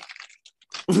 punk.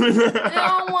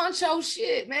 I don't want your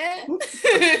shit, man.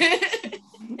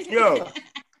 Yo,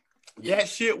 that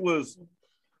shit was.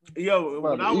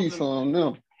 When I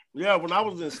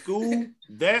was in school,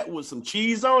 that was some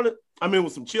cheese on it. I mean,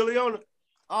 with some chili on it.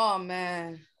 Oh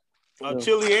man.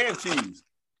 Chili and cheese.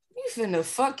 You finna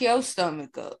fuck your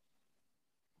stomach up.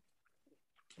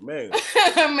 Man.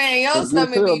 Man, your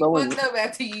stomach be fucked up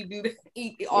after you do that.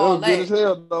 Eat all that. Good as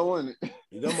hell, though, wasn't it?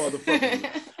 Them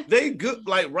motherfuckers. They good.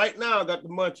 Like right now, I got the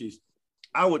munchies.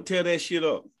 I would tear that shit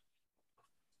up.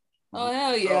 Oh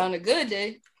hell yeah, on a good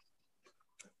day.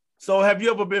 So have you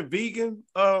ever been vegan,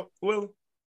 Willie?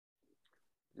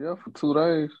 Yeah, for 2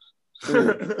 days.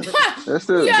 That's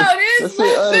it. Yo, this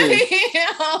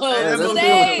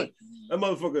that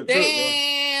motherfucker.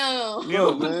 Damn.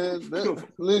 Yo, man.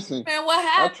 Listen. Man, what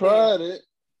happened? I tried it.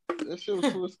 That shit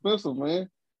was too expensive, man.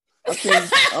 I'm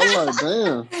like,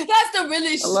 damn. That's the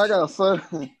realest shit. I gotta save.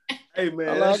 Hey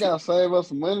man, I gotta save us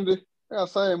some money. I gotta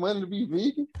save money to be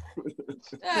vegan.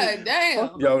 God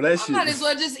damn. Yo, that shit. I might as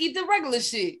well just eat the regular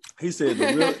shit. He said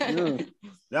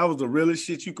that was the realest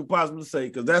shit you could possibly say,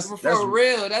 because that's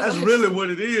real. That's really what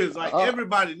it is. Like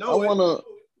everybody knows.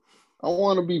 I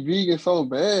wanna be vegan so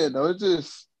bad though. It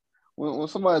just when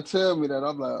somebody tell me that,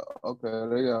 I'm like, okay,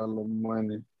 they got a little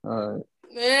money. All right.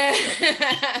 Yeah.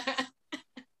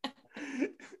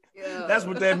 That's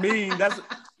what that means. That's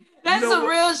some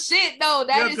real shit though.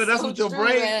 That's what your true,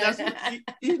 brain. man. That's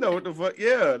you know what the fuck.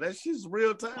 Yeah, that shit's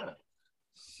real time.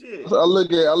 Shit. So I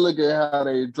look at how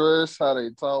they dress, how they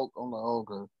talk. I'm like,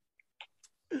 okay.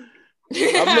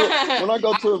 When I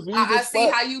go to a vegan spot, see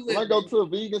how you live. When I go to a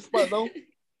vegan spot, though,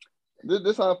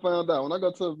 this how I found out. When I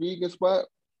go to a vegan spot,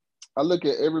 I look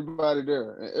at everybody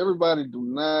there, and everybody do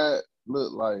not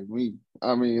look like me.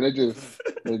 I mean, they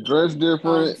dress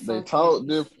different, they talk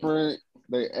different,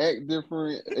 they act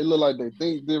different. It look like they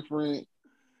think different.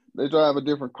 They drive a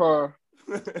different car.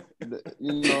 You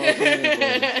know what I'm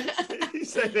saying? He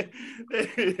said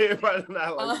everybody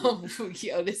not like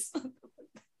yo, this.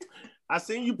 I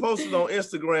seen you posted on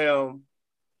Instagram.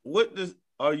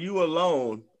 Are you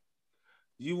alone?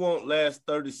 You won't last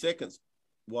 30 seconds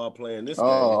while playing this game.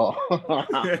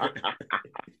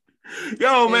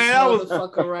 Yo, man, that was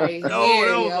right that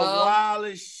was the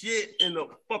wildest shit in the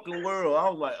fucking world. I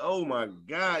was like, oh my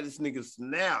God, this nigga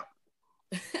snap.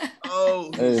 Oh,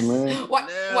 hey man.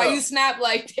 Why you snap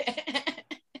like that?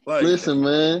 Listen,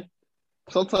 man.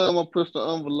 Sometimes I push the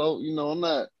envelope. You know, I'm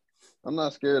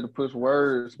not scared to push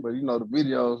words, but you know the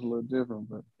video is a little different.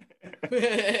 But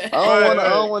I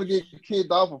don't want to get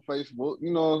kicked off of Facebook.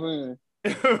 You know what I'm saying?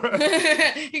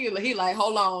 he like,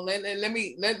 hold on, let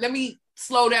me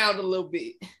slow down a little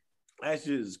bit. That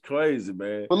shit is crazy,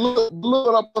 man. But look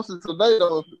what I posted today,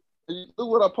 though. Look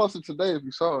what I posted today. If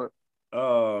you saw it.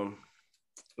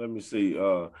 Let me see.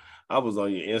 I was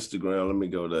on your Instagram. Let me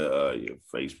go to your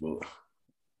Facebook.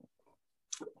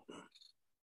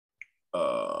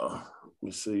 Let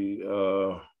me see.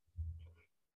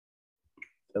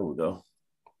 There we go.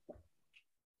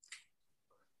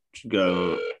 You got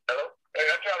hello? Hey,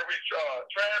 I'm trying to reach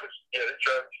Travis. Yeah, it's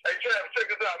Travis. Hey, Travis,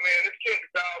 check this out, man. This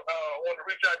Kendrick dog wanted to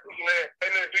reach out to you, man.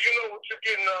 Hey, man, do you know what you're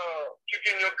getting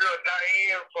your girl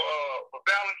Diane for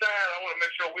Valentine? I want to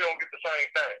make sure we don't get the same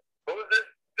thing. What was this?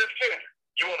 This Kendrick.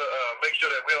 You want to make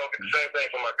sure that we don't get the same thing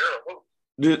for my girl.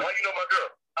 How you know my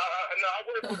girl? No, I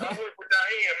work with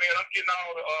Diane, man. I'm getting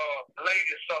all the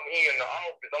ladies something here in the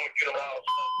office. I'm gonna get them all.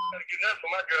 I'm gonna get that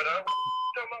for my girl. Now,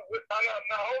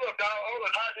 hold up, dog. Hold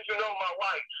up. How did you know my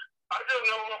wife? I just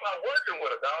know I'm not working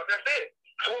with her, dog. That's it.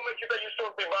 So what makes you think you're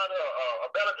supposed to be buying a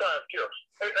Valentine's gift?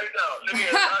 Hey, dog. Sit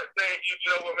here. I think you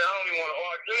know what, man. I don't even want to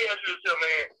argue. Let me ask you this,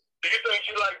 man. Do you think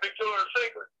she like Victoria's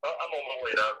Secret? I'm on my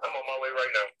way, dog. I'm on my way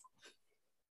right now.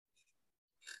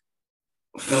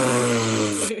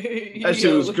 That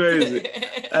shit was crazy.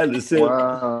 I had to say,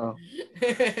 wow.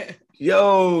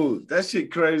 Yo, that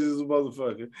shit crazy as a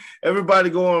motherfucker. Everybody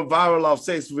going viral off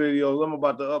sex videos. I'm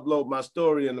about to upload my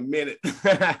story in a minute.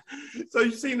 So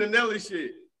you seen the Nelly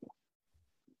shit?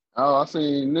 Oh, I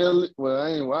seen Nelly. Well, I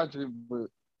ain't watch it, but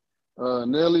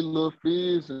Nelly, Lil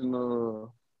Fizz, and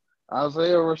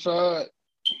Isaiah Rashad.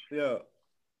 Yeah.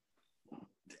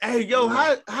 Hey, yo,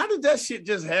 how did that shit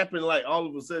just happen like all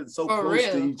of a sudden so close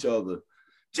to each other?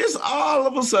 Just all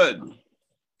of a sudden.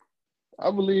 I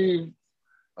believe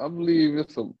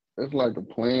it's like a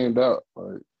planned out,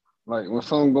 like when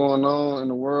something going on in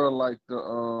the world, like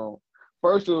the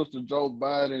first it was the Joe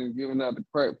Biden giving out the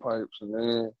crack pipes, and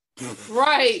then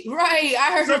right.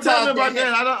 I heard about that.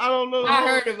 that. I don't know. I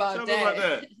heard about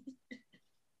that.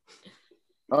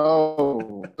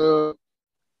 Oh, all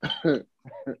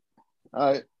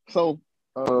right. So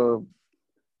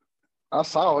I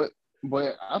saw it,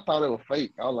 but I thought it was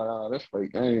fake. I was like, oh, that's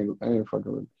fake. I ain't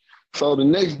fucking with it. So the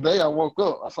next day I woke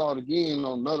up, I saw it again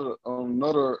on another,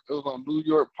 it was on New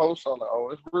York Post. I was like,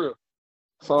 oh, it's real.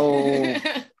 So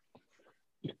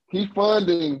he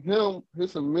funding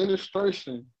his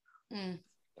administration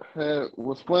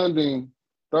was funding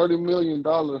 $30 million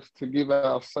to give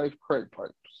out safe crack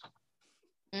pipes.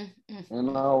 And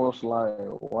I was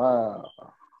like, wow.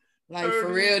 Like,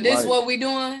 for real, this what we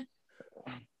doing?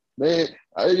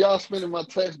 Y'all spending my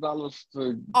tax dollars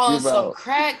to give some out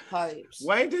crack pipes.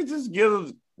 Why didn't they just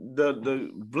give the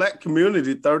black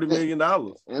community $30 million?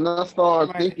 And I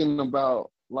started thinking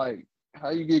about like how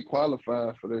you get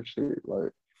qualified for that shit.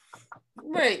 Like,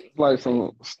 like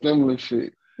some stimulus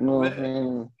shit. You know what I'm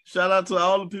saying? Shout out to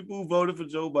all the people who voted for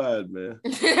Joe Biden, man.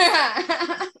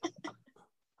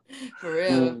 For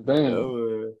real.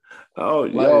 Damn. Oh,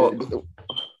 yo.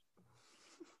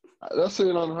 That's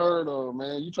it unheard of,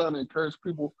 man. You trying to encourage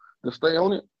people to stay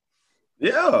on it?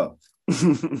 Yeah.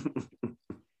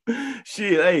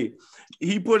 Shit, hey,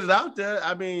 he put it out there.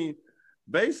 I mean,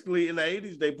 basically in the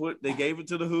 80s, they gave it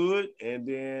to the hood, and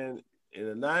then in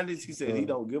the 90s, he said he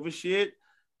don't give a shit.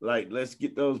 Like, let's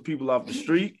get those people off the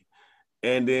street.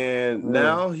 And then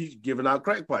now he's giving out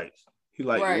crack pipes. He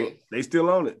like, well, they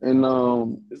still own it. And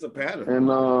it's a pattern. And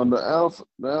the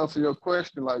answer your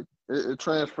question, like it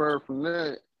transferred from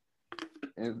that.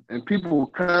 And people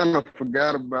kind of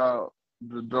forgot about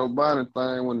the Joe Biden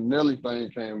thing when the Nelly thing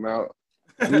came out.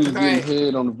 He was getting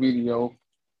head on the video.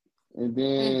 And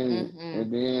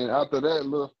then after that,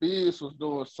 Lil Fizz was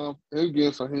doing something. He was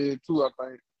getting some head too, I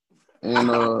think. And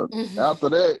after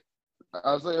that,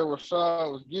 Isaiah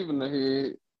Rashad was giving the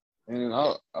head. And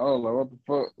I was like, what the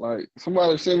fuck? Like,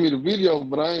 somebody sent me the video,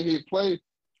 but I ain't hit play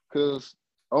because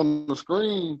on the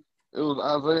screen, it was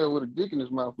Isaiah with a dick in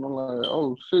his mouth. And I'm like,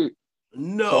 oh, shit.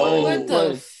 No. So what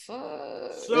the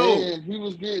fuck? So, and he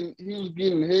was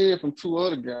getting head from 2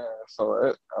 other guys. So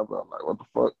I was like, what the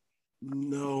fuck?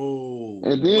 No.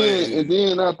 And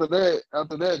then after that,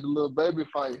 the little baby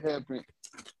fight happened.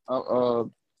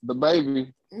 The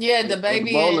baby. Yeah, the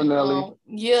baby. The bowling alley.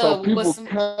 Yeah. So people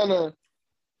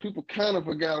kind of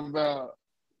forgot about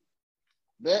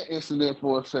that incident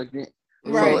for a second.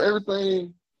 Right.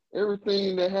 So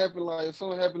everything that happened, like if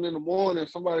something happened in the morning,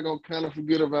 somebody gonna kind of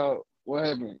forget about what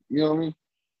happened. You know what I mean?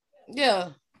 Yeah.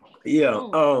 Yeah.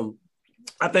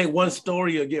 I think one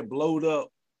story will get blowed up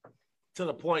to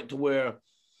the point to where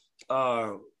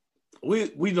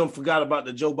we don't forgot about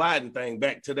the Joe Biden thing.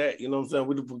 Back to that, you know what I'm saying?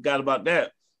 We forgot about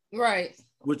that. Right.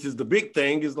 Which is the big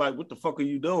thing, is like, what the fuck are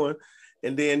you doing?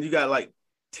 And then you got like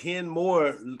 10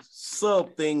 more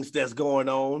sub things that's going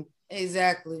on.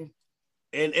 Exactly.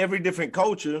 In every different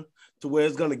culture to where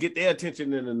it's going to get their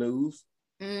attention in the news.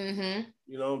 Mm-hmm.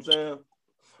 You know what I'm saying?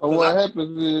 So what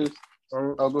happens is,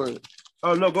 go ahead.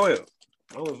 Oh, no, go ahead.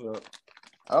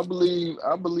 I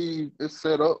believe it's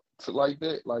set up to like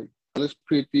that. Like, let's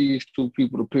pick these 2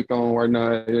 people to pick on right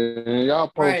now. And y'all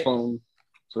post on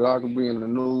so y'all can be in the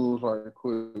news right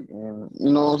quick. And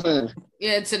you know what I'm saying?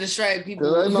 Yeah, to distract people.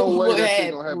 Because ain't no way that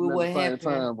shit gonna happen at the same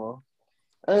time, bro.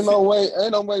 Ain't no way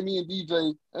me and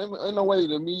DJ, ain't no way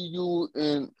that me, you,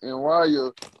 and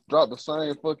Riah drop the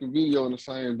same fucking video in the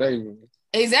same day, man.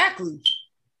 Exactly.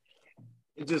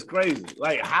 It's just crazy.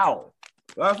 Like, how?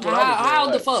 That's what how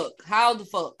the fuck? How the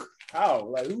fuck? How?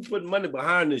 Like, who's putting money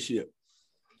behind this shit?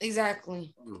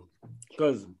 Exactly.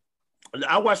 Because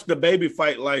I watched the baby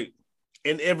fight, like,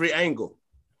 in every angle.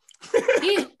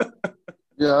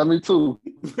 Yeah, me too.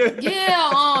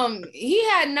 Yeah, he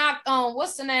had knocked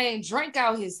what's the name? Drink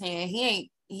out his hand.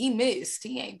 He missed.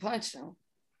 He ain't punched him.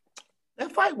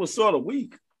 That fight was sort of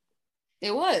weak.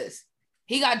 It was.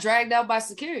 He got dragged out by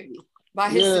security. By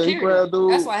his security. He grabbed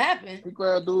dude, that's what happened. He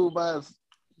grabbed dude by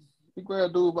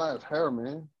his hair,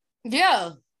 man.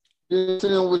 Yeah. You see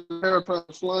him with his hair trying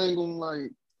to slang him,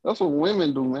 like, that's what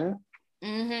women do, man.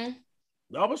 Mm-hmm.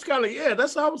 I was kind of,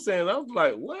 that's what I was saying. I was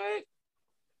like, what?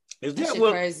 Is that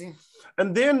what? Crazy.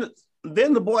 And then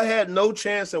the boy had no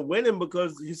chance of winning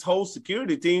because his whole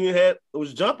security team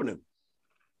was jumping him.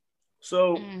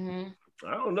 So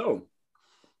I don't know.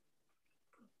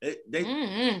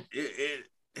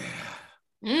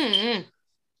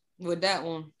 With that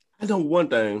one, I know one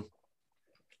thing.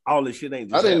 All this shit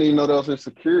ain't. I didn't even know that was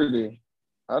insecurity.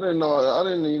 I didn't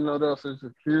even know that was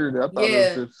insecurity. I thought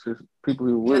it was just people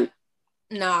who with.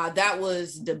 Nah, that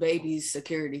was the baby's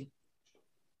security.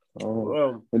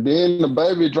 Oh, and then the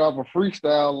baby dropped a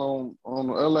freestyle on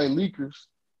the LA Leakers.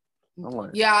 I'm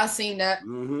like, yeah, I seen that.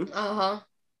 Mm-hmm.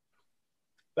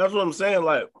 That's what I'm saying.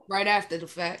 Like right after the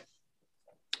fact,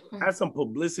 that's some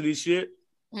publicity shit.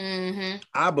 Mm-hmm.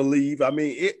 I believe. I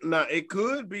mean, it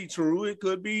could be true. It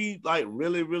could be like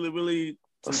really, really, really.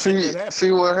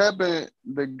 See what happened.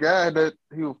 The guy that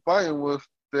he was fighting was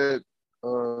that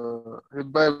his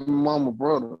baby mama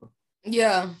brother.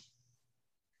 Yeah.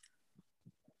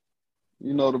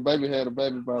 You know, the baby had a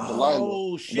baby by Delilah.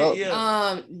 Oh shit!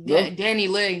 Yeah. Danny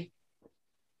Lee.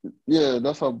 Yeah,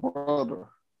 that's her brother.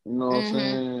 You know what I'm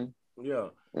saying? Yeah.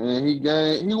 And he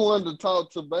wanted to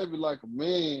talk to baby like a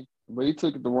man, but he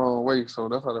took it the wrong way. So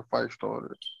that's how the fight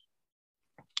started.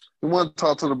 He wanted to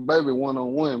talk to the baby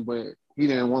one-on-one, but he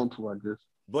didn't want to, I guess.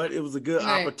 But it was a good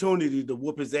opportunity to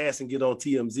whoop his ass and get on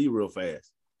TMZ real fast.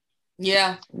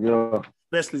 Yeah. Yeah.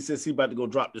 Especially since he about to go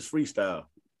drop this freestyle.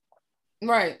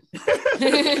 Right.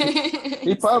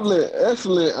 He probably,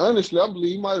 actually, honestly, I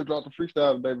believe he might have dropped the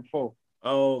freestyle the day before.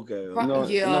 Oh, okay. You know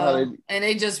how and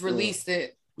they just released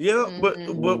it. Yeah, but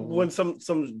when some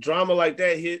drama like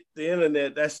that hit the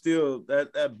internet, that's still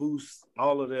that boosts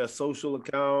all of their social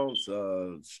accounts,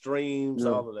 streams,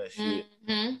 all of that shit.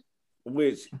 Mm-hmm.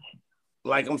 Which,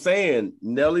 like I'm saying,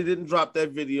 Nelly didn't drop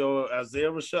that video.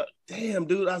 Isaiah Rashad, damn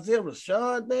dude, Isaiah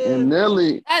Rashad, man. And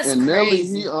Nelly,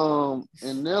 crazy.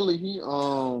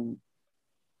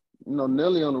 You know,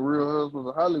 Nelly on the Real Husbands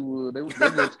of Hollywood, they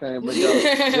just came back out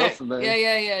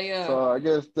yesterday. Yeah. So I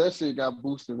guess that shit got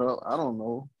boosted up. I don't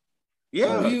know.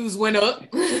 Yeah. Views went up.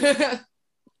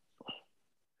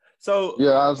 So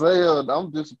yeah, Isaiah,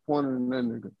 I'm disappointed in that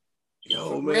nigga.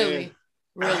 Yo, man.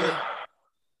 Really?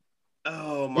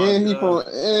 Oh my God.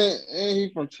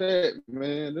 He from Chat,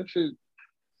 man. That shit.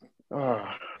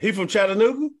 He from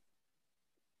Chattanooga?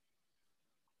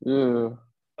 Yeah.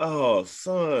 Oh,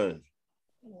 son.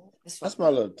 That's my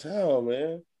little town,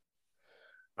 man.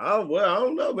 I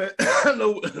don't know, man. I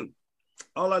know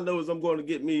all I know is I'm going to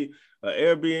get me an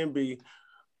Airbnb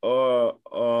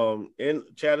in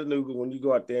Chattanooga when you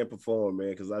go out there and perform, man,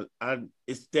 because I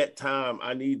it's that time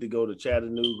I need to go to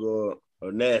Chattanooga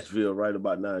or Nashville right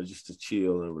about now just to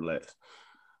chill and relax.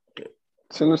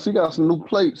 Tennessee got some new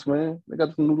plates, man. They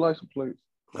got some new license plates.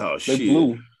 Oh, they shit.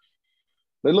 blue.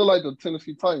 They look like the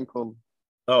Tennessee Titan color.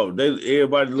 Oh,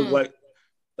 everybody look like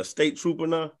a state trooper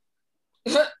now?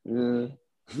 Yeah.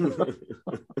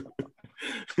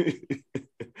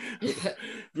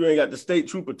 You ain't got the state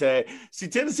trooper tag. See,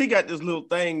 Tennessee got this little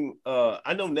thing.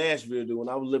 I know Nashville do when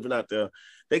I was living out there.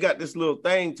 They got this little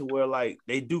thing to where like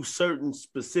they do certain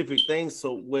specific things.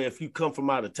 So where if you come from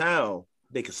out of town,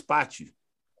 they can spot you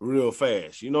real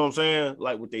fast. You know what I'm saying?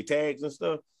 Like with their tags and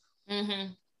stuff.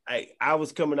 Mm-hmm. I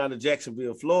was coming out of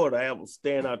Jacksonville, Florida. I was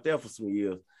staying out there for some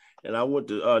years, and I went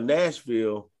to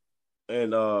Nashville.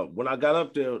 And when I got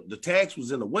up there, the tags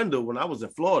was in the window when I was in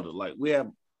Florida. Like we have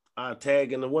our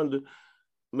tag in the window.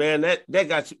 Man, that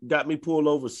got me pulled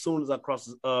over as soon as I crossed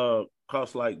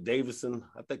like Davidson.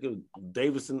 I think it was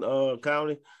Davidson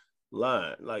County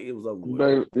line. Like it was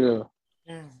over. Yeah.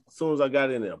 As soon as I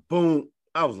got in there, boom,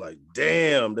 I was like,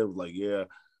 damn. They was like, yeah,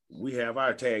 we have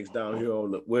our tags down here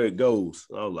on where it goes.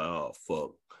 I was like, oh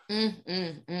fuck.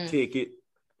 Ticket.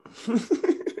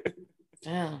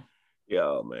 Yeah.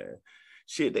 Yeah, man.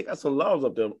 Shit, they got some laws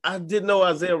up there. I didn't know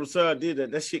Isaiah Rashad did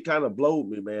that. That shit kind of blowed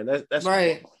me, man. That's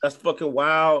right. That's fucking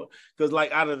wild. Because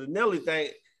like out of the Nelly thing,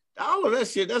 all of that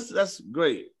shit, that's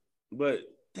great. But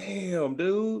damn,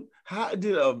 dude, how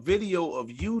did a video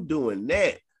of you doing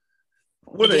that?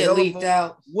 What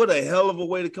a hell of a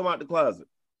way to come out the closet.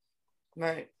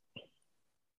 Right.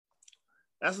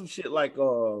 That's some shit like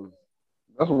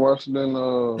that's worse than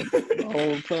Old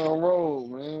Town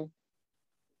Road, man.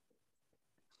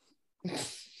 At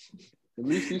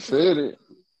least he said it.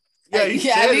 Yeah,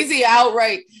 at least he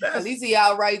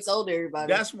outright told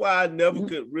everybody. That's why I never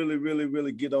could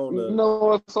really get on the. You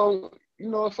know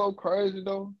what's so crazy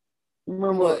though? You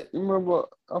remember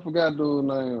I forgot dude's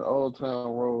name, Old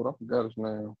Town Road. I forgot his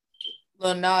name.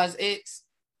 Lil Nas X.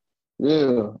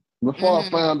 Yeah. Before I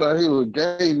found out he was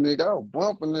gay, nigga, I was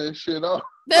bumping that shit off.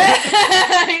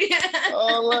 I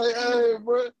was like, hey,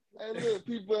 bro. Hey, look,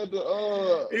 people at the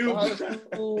high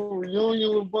school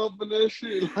reunion was bumping that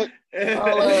shit. Like,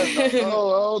 I was like,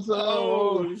 all time.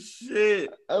 Oh, shit.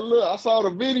 Hey, look, I saw the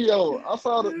video. I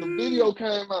saw the video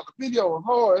came out. The video was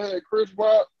hard. It had Chris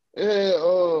Rock. It had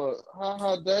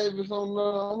Ha Davis on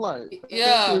there. I'm like,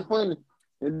 yeah, shit funny.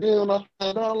 And then when I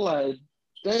found out, I'm like,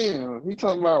 damn, he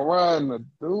talking about riding a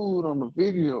dude on the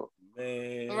video.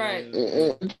 Man. Right.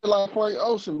 And it's like Frank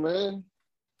Ocean, man.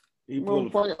 When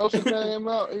Frank Ocean came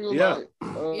out, he was like,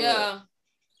 yeah.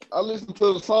 I listened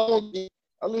to the song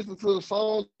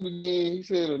again. He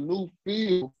said a new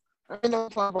feel. I ain't know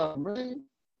talking about, man.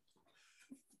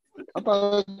 I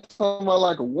thought he was talking about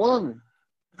like a woman.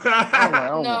 I'm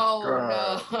like, oh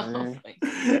no. God, man.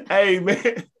 Hey,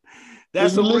 man.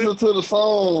 If you listen to the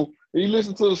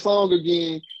song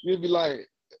again, you'll be like,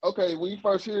 okay, when you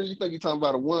first hear it, you think he's talking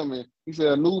about a woman. He said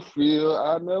a new feel.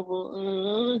 I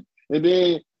never, and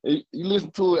then you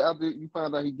listen to it after you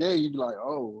find out he gay, you be like,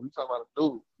 oh, he's talking about a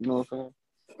dude. You know what I'm saying?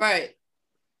 Right.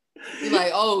 You're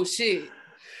like, oh shit.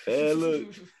 Hey,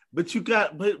 look, but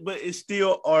it's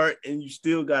still art, and you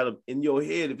still got it in your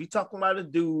head. If you're talking about a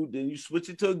dude, then you switch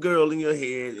it to a girl in your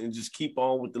head and just keep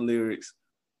on with the lyrics.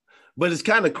 But it's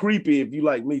kind of creepy if you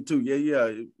like me too.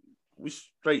 Yeah. We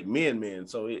straight men.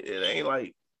 So it ain't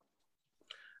like,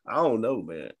 I don't know,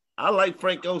 man. I like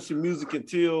Frank Ocean music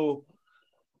until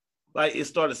like it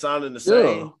started sounding the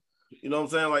same. Yeah. You know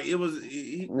what I'm saying? Like it was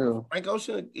Frank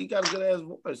Ocean, he got a good ass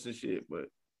voice and shit, but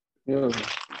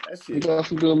that shit. He got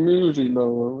some good music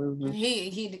though.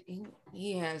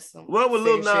 He has some. Well, with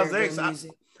Lil Nas X,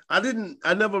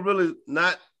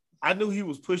 I knew he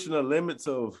was pushing the limits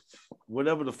of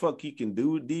whatever the fuck he can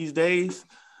do these days,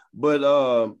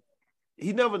 but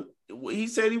he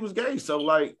said he was gay, so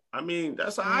like, I mean,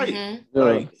 that's all right. Mm-hmm.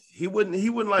 Like he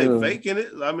wouldn't like faking it.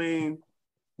 I mean,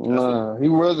 nah, he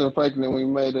wasn't faking it when he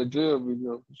made that jail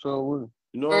video. So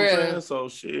you know what I'm saying? So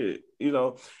shit, you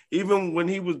know, even when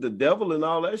he was the devil and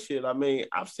all that shit, I mean,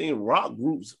 I've seen rock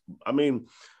groups. I mean,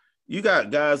 you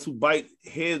got guys who bite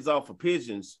heads off of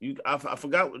pigeons. I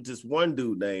forgot what this one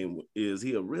dude name is.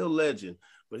 He a real legend,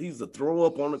 but he's a throw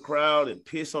up on the crowd and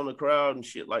piss on the crowd and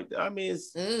shit like that. I mean,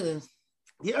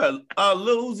 Yeah,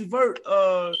 Lil Uzi Vert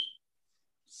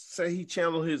say he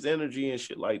channeled his energy and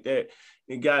shit like that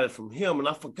and got it from him, and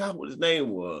I forgot what his name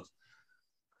was.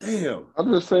 Damn. I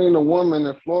just seen a woman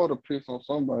in Florida piss on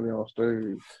somebody on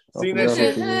stage. Seen that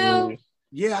shit?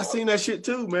 Yeah, I seen that shit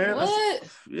too, man. What?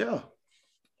 Yeah.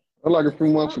 Like a few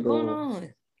months ago.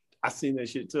 I seen that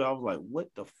shit too. I was like, what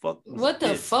the fuck? What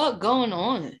the fuck going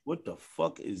on? What the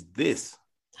fuck is this?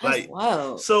 That's like,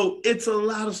 wild. So it's a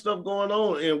lot of stuff going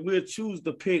on, and we'll choose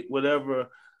to pick whatever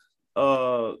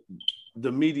the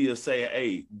media say,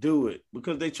 hey, do it,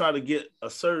 because they try to get a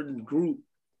certain group,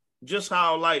 just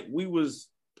how like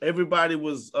everybody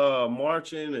was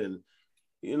marching, and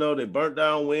you know, they burnt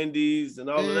down Wendy's and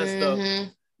all of that stuff.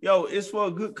 Yo, it's for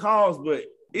a good cause, but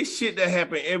it's shit that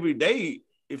happen every day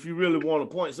if you really want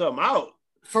to point something out.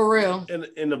 For real.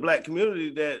 In the black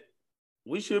community, that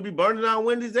we should be burning down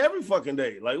Wendy's every fucking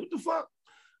day. Like, what the fuck?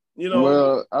 You know?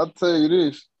 Well, I'll tell you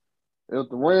this. If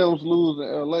the Rams lose in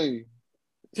LA,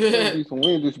 there'll be some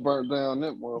Wendy's burnt down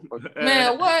that motherfucker.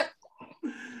 Man, what?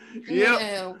 Yeah.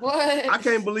 Man, what? I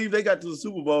can't believe they got to the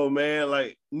Super Bowl, man.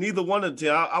 Like, neither one of the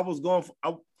team. I was going for,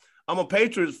 I'm a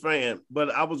Patriots fan,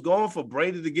 but I was going for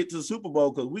Brady to get to the Super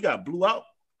Bowl because we got blew out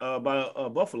by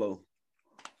Buffalo.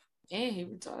 And he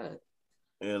retired.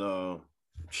 And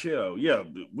yeah,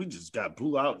 we just got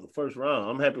blew out in the first round.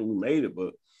 I'm happy we made it,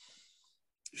 but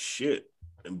shit.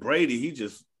 And Brady, he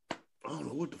just, I don't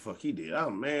know what the fuck he did. Oh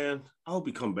man, I hope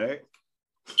he come back.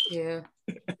 Yeah.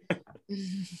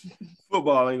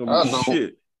 Football ain't gonna be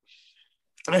shit.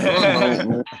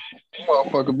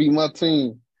 Motherfucker beat my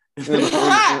team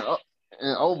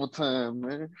in overtime,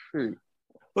 man. Shit.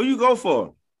 Who you go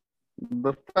for?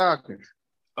 The Falcons.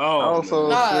 Oh, also,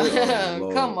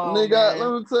 come on, nigga. man.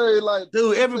 Let me tell you, like,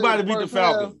 dude, everybody beat the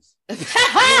Falcons. The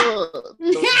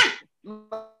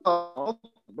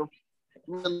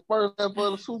first half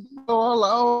of the Super Bowl, I'm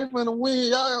like, oh, they're gonna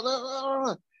win.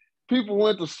 Y'all. People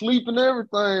went to sleep and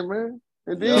everything, man.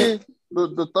 And then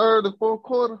the third and fourth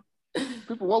quarter,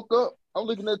 people woke up. I'm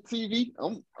looking at TV.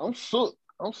 I'm shook.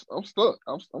 I'm stuck.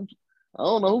 I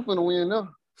don't know who's gonna win now.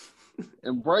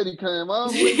 And Brady came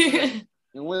out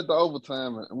and went to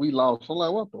overtime, and we lost. I'm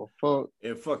like, what the fuck?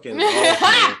 And fucking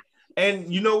awesome.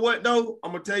 And you know what though?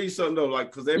 I'm gonna tell you something though,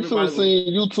 like, because everybody. You should have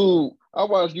seen YouTube. I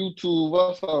watched YouTube.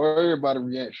 I saw everybody's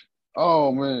reaction.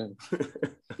 Oh man.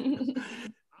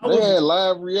 They had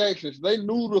live reactions. They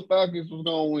knew the Falcons was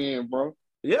gonna win, bro.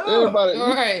 Yeah, everybody.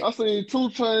 Right. I seen 2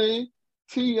 Chainz,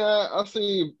 T.I. I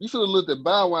seen. You should have looked at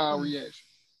Bow Wow reaction.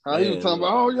 How he was talking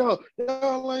about, oh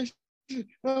y'all like shit.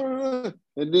 And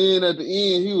then at the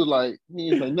end, he was like, he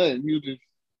didn't say nothing. He was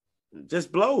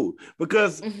just blow,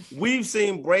 because we've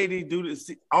seen Brady do this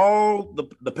all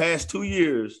the past 2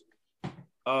 years.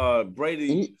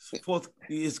 Brady,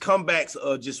 his comebacks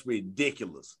are just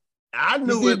ridiculous. I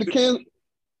knew it.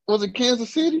 Was it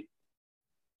Kansas City?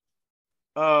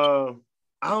 I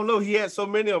don't know. He had so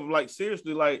many of them. Like,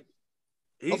 seriously, like,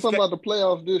 I'm talking about the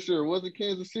playoffs this year. Was it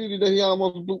Kansas City that he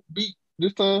almost beat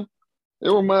this time? It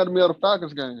reminded me of the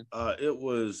Falcons game. It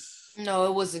was. No,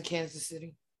 it wasn't Kansas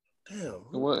City. Damn.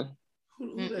 What?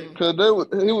 Because they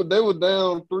were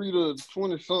down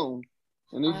 3-20 something,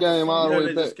 and he came all the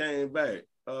way back. Just came back.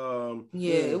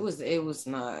 It was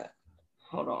not.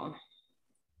 Hold on.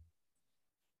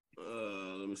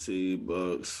 Let me see,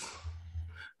 Bucks.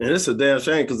 And it's a damn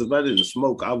shame, because if I didn't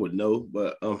smoke, I would know.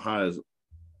 But I'm high as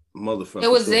motherfucker.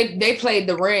 It was they played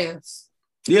the Rams.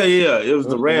 Yeah, it was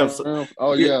the Rams.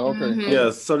 Oh yeah, okay. Mm-hmm.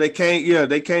 Yeah, so they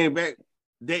came back.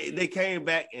 They came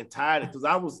back and tied it, because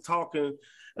I was talking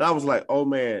and I was like, oh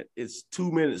man, it's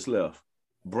 2 minutes left.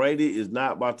 Brady is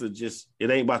not about to it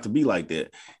ain't about to be like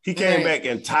that. He came back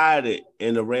and tied it,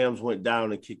 and the Rams went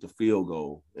down and kicked a field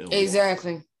goal.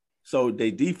 Exactly. So they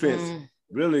defense,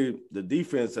 really, the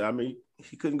defense, I mean,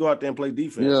 he couldn't go out there and play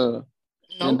defense. Yeah. Nope.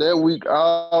 And that week,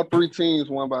 all 3 teams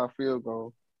won by a field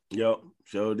goal. Yep.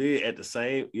 So did at the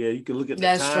same. Yeah, you can look at the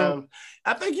That's time. True.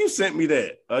 I think you sent me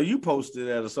that. You posted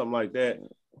that or something like that.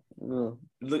 Yeah.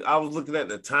 Look, I was looking at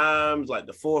the times, like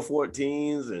the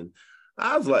 4:14s, and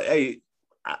I was like, hey,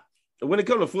 when it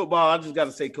comes to football, I just got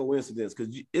to say coincidence,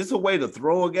 because it's a way to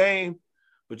throw a game,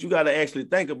 but you got to actually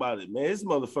think about it, man. These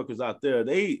motherfuckers out there,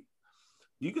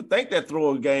 you can think that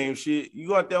throw a game shit. You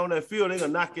go out there on that field, they're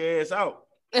going to knock your ass out.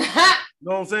 You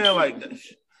know what I'm saying? Like,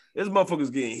 this motherfucker's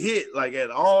getting hit, like,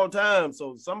 at all times.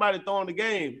 So somebody throwing the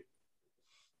game,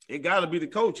 it got to be the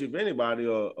coach, if anybody,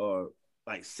 or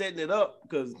like setting it up,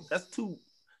 because that's too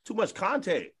much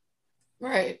contact.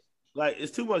 Right. Like,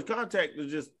 it's too much contact to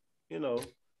just,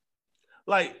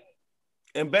 like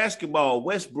in basketball,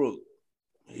 Westbrook,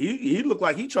 he looked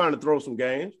like he trying to throw some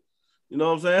games. You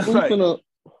know what I'm saying?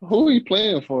 Who he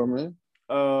playing for, man?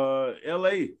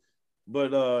 LA.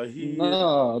 But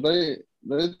Nah, they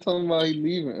talking about he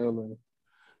leaving LA.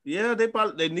 Yeah, they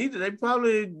probably need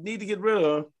to get rid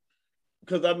of him.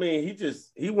 Because I mean,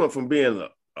 he went from being an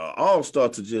all-star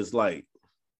to just like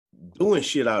doing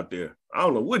shit out there. I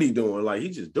don't know what he doing. Like,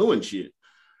 he's just doing shit.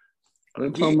 They're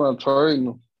talking about trading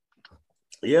him.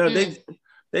 Yeah,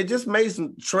 they just made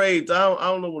some trades. I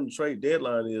don't know when the trade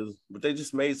deadline is, but they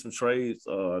just made some trades.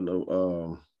 I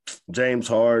know James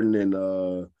Harden and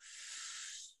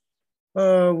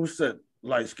what's that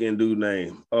light-skinned dude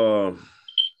name?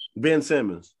 Ben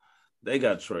Simmons. They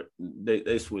got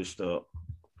they switched up.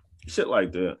 Shit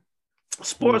like that.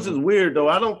 Sports is weird though.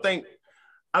 I don't think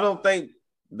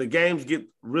the games get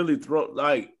really thrown.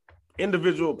 Like,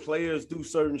 individual players do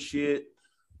certain shit,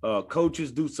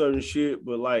 coaches do certain shit,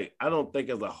 but like, I don't think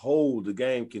as a whole the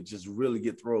game can just really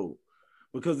get thrown.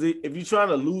 Because if you're trying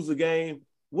to lose a game,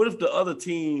 what if the other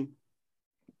team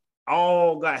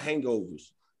all got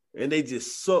hangovers and they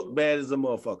just suck bad as a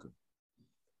motherfucker?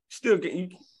 You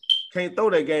can't throw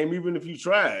that game even if you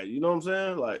tried. You know what I'm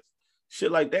saying? Like,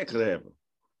 shit like that could happen.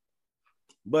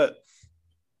 But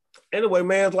anyway,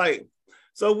 man, it's like,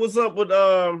 so what's up with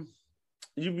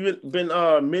you've been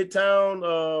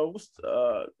Midtown? What's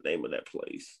the name of that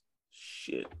place?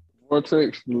 Shit.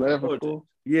 Vortex 11.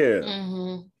 Yeah.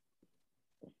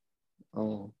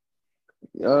 Mm-hmm.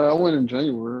 I went in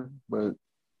January, but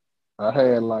I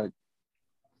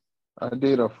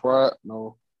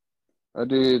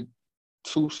did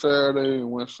 2 Saturday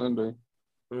and 1 Sunday.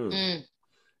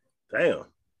 Damn.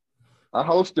 I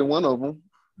hosted one of them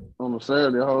on a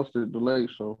Saturday. I hosted the late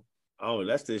show. Oh,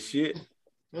 that's the shit.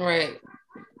 Right.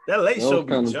 That late show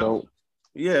be kind of dope.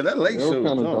 Yeah, that late show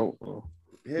kind of dope. Bro.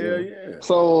 Yeah.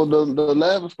 So the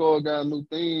Laugh Squad got a new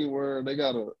thing where they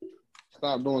gotta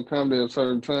stop doing comedy at a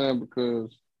certain time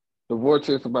because the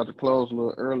Vortex about to close a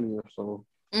little earlier. So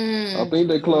I think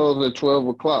they close at 12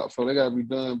 o'clock. So they gotta be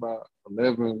done by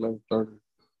 11:30.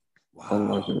 Wow. Something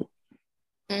like that.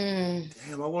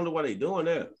 Damn, I wonder why they doing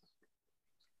that.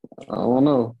 I don't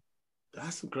know.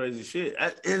 That's some crazy shit.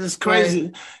 It is crazy.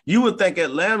 Right. You would think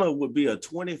Atlanta would be a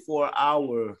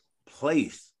 24-hour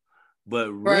place,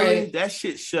 but really, that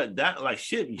shit shut down. Like,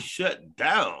 shit be shut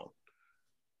down.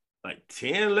 Like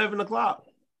 10, 11 o'clock,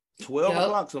 12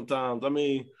 o'clock sometimes. I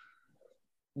mean,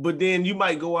 but then you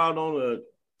might go out on a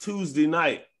Tuesday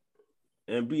night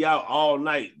and be out all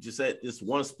night just at this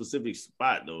one specific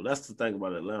spot, though. That's the thing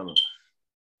about Atlanta.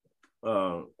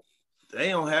 They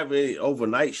don't have any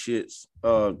overnight shits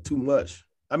too much.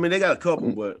 I mean, they got a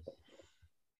couple, but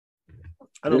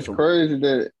I know it's crazy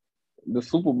that the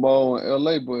Super Bowl in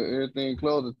LA, but everything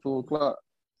closed at 2 o'clock.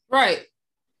 Right.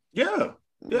 Yeah.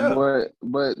 But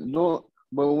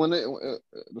when the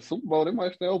Super Bowl, they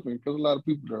might stay open because a lot of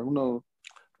people there. Who knows?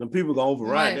 And people gonna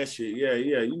override that shit. Yeah.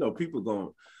 You know, people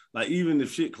gonna, like, even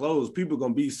if shit closed, people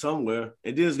gonna be somewhere,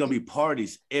 and then there's gonna be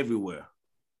parties everywhere.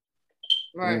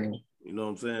 Right. You know what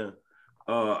I'm saying?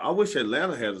 I wish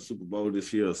Atlanta had a Super Bowl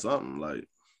this year or something. Like,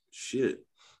 shit.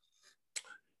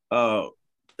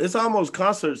 It's almost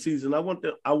concert season. I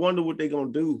wonder what they're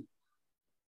gonna do.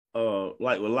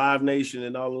 Like with Live Nation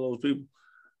and all of those people.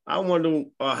 I wonder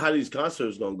how these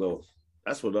concerts gonna go.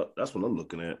 That's what I'm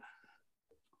looking at.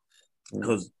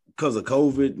 Because of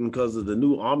COVID and because of the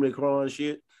new Omicron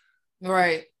shit.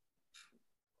 Right.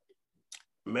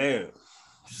 Man.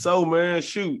 So, man,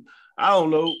 shoot. I don't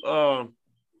know.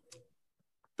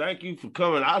 Thank you for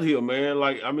coming out here, man.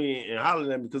 Like, I mean, and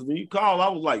hollering at me, because when you called, I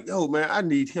was like, yo, man, I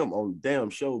need him on the damn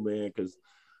show, man, because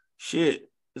shit,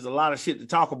 there's a lot of shit to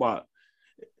talk about.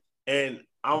 And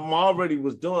I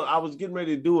was getting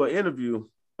ready to do an interview.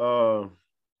 It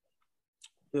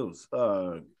was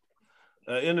an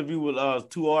interview with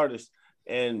 2 artists,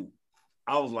 and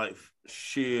I was like,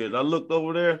 shit. I looked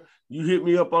over there, you hit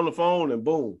me up on the phone, and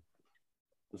boom.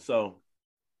 So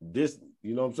this,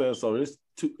 you know what I'm saying? So this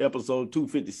episode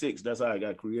 256, that's how I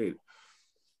got created.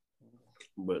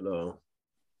 But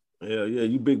yeah,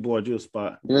 you big boy, your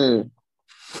spot. Yeah.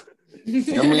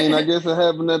 I mean, I guess it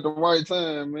happened at the right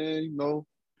time, man. You know,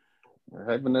 it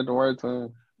happened at the right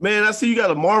time. Man, I see you got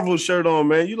a Marvel shirt on,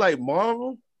 man. You like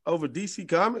Marvel over DC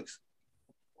Comics?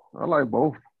 I like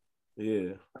both.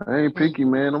 Yeah. I ain't picky,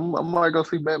 man. I might go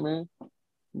see Batman. You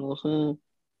know what I'm saying?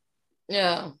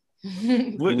 Yeah.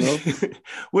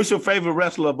 What's your favorite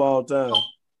wrestler of all time?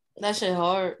 That shit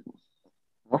hard.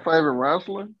 My favorite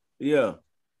wrestler? Yeah.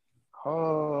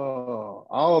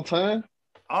 All time?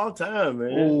 All time,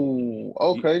 man. Oh,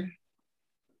 okay.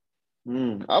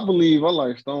 I believe I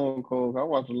like Stone Cold. I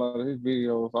watch a lot of his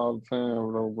videos all the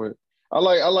time, though. But I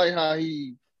like how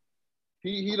he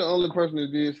the only person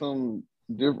that did something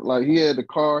different. Like he had the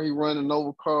car, he running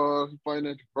over cars, he fighting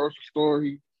at the grocery store,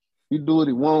 he do what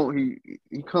he want.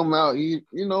 He come out,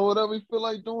 whatever he feel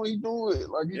like doing, he do it.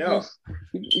 Like he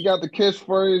got the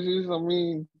catchphrases. I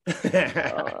mean,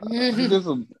 he just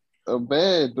a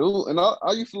bad dude. And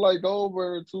I used to like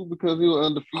Goldberg too because he was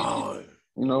undefeated.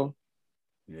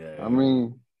 Yeah. I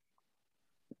mean,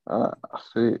 I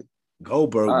said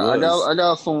Goldberg I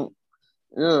got some.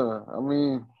 Yeah, I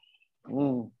mean,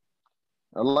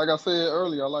 like I said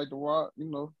earlier, I like The Rock.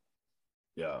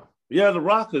 Yeah, The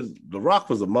Rock was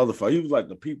a motherfucker. He was like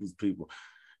the people's people.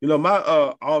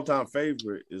 My all-time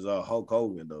favorite is Hulk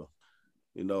Hogan though.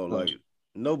 Like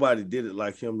nobody did it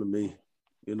like him to me.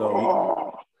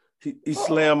 He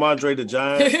slammed Andre the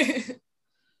Giant.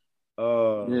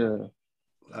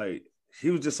 Like he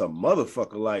was just a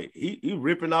motherfucker. Like he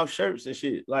ripping off shirts and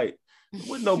shit. Like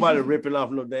wasn't nobody ripping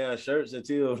off no damn shirts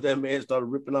until that man started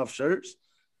ripping off shirts.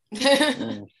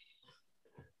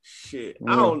 Shit,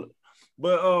 I don't.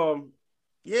 But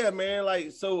yeah, man.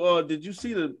 Like so, did you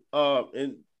see the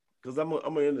and because I'm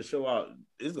gonna end the show out.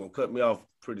 It's gonna cut me off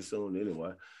pretty soon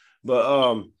anyway.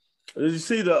 But did you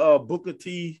see the Booker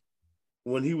T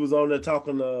when he was on there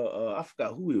talking to I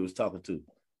forgot who he was talking to.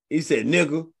 He said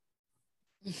nigga.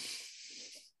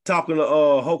 Talking to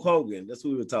Hulk Hogan. That's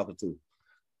who he was talking to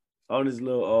on his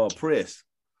little press.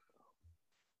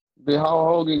 Did Hulk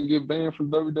Hogan get banned from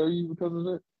WWE because of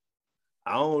that?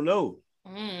 I don't know.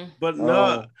 But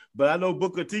but I know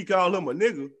Booker T called him a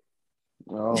nigga.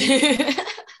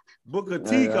 Booker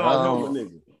T called him a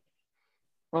nigga.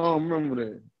 I don't remember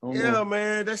that.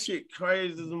 Man, that shit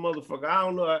crazy as a motherfucker. I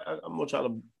don't know. I'm gonna try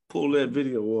to pull that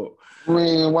video up. I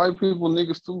mean, white people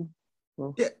niggas too.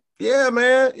 Yeah,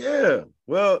 man. Yeah.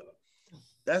 Well,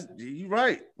 you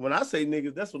right. When I say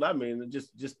niggas, that's what I mean. It's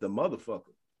just the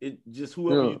motherfucker. It just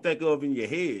whoever you think of in your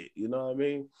head. You know what I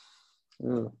mean?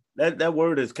 Yeah. That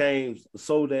word has came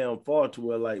so damn far to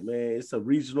where, like, man, it's a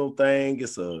regional thing.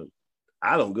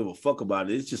 I don't give a fuck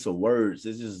about it. It's just some words.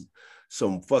 It's just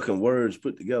some fucking words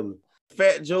put together.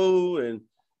 Fat Joe and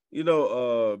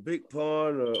Big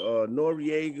Pun or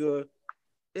Noriega.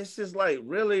 It's just like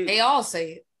really they all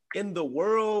say it. In the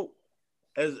world,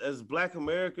 as Black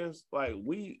Americans, like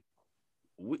we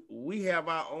have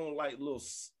our own like little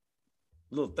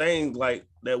things like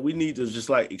that we need to just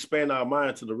like expand our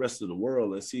mind to the rest of the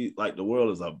world and see like the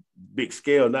world is a big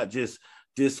scale, not just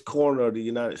this corner of the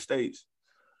United States.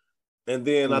 And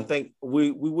then I think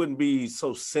we wouldn't be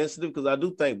so sensitive because I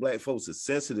do think Black folks are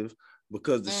sensitive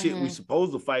because the shit we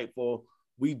supposed to fight for,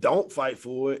 we don't fight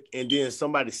for it. And then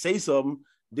somebody say something,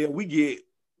 then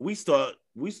we start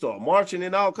marching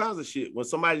and all kinds of shit when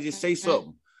somebody just say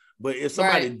something. But if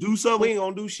somebody do something, we ain't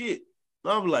gonna do shit.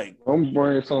 I'm like, I'm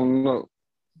bringing something up.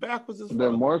 Backwards as fuck.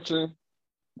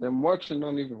 That marching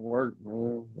don't even work,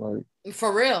 man. Like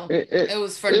for real, it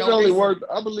was for it no only reason. worked.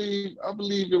 I believe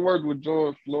it worked with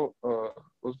George Floyd.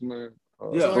 What's his name?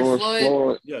 George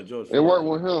Floyd. Yeah, George Floyd. It worked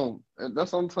with him, and that's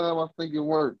sometimes I think it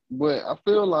worked. But I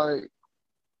feel like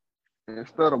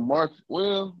instead of march,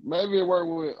 well, maybe it worked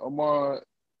with Ahmaud,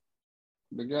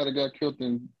 the guy that got killed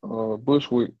in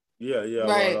Bushwick. Yeah,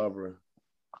 right.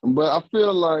 But I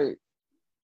feel like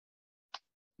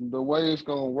the way it's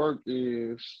gonna work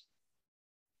is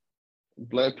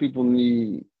Black people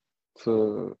need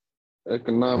to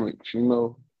economics. We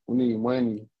need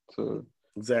money to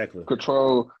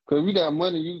control. Because if you got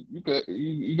money, you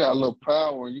got a little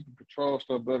power, and you can control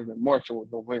stuff better than marching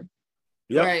with no money.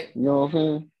 Yeah, right. You know what I'm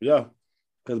saying? Yeah,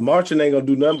 because marching ain't gonna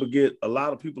do nothing but get a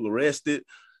lot of people arrested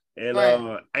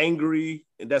and angry,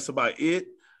 and that's about it.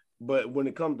 But when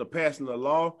it comes to passing the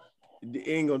law, it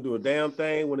ain't gonna do a damn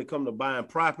thing. When it comes to buying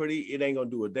property, it ain't gonna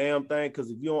do a damn thing. Because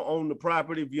if you don't own the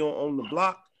property, if you don't own the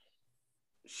block,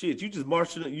 shit, you just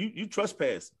marching, you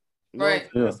trespass. Right.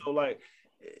 Yeah. So like,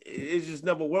 it just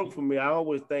never worked for me. I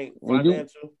always think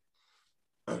financial.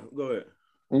 Go ahead.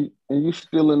 And you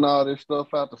stealing all this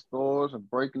stuff out the stores and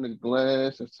breaking the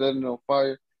glass and setting it on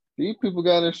fire. These people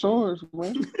got insurance,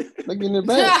 man. They getting it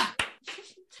back.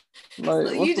 Like,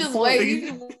 so you just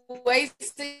wasting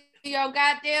your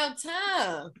goddamn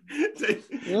time.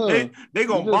 they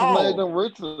gonna ball. Made them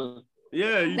richer.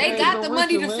 Yeah, they got the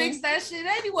money to fix that shit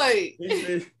anyway.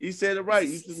 He said it right.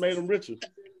 You just made them richer.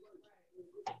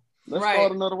 Let's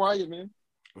start another riot, man.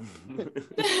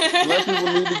 Black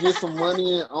people need to get some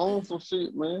money and own some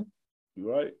shit, man.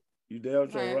 You right. You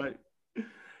damn sure right.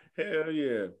 Hell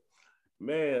yeah.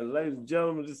 Man, ladies and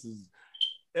gentlemen, this is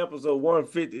episode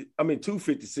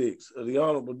 256 of the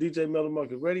Honorable DJ Mellow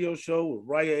Monkey Radio Show with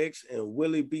Riah X and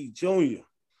Willie Bee Jr.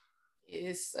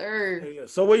 Yes, sir. Yeah.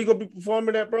 So where you gonna be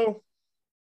performing at, bro?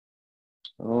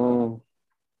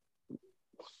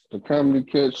 the Comedy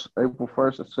Catch, April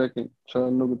 1st and 2nd,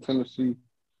 Chattanooga, Tennessee.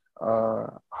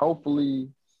 Hopefully,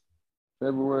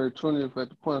 February 20th at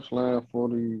the Punchline for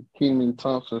the Keenan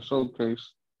Thompson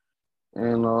Showcase.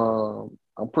 And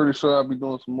I'm pretty sure I'll be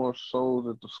doing some more shows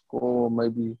at the Score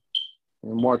maybe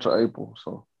in March or April.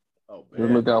 So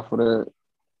just look out for that.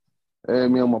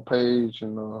 Add me on my page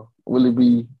and Willie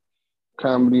Bee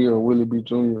Comedy or Willie Bee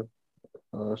Jr.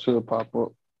 Should pop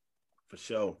up. For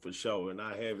sure. And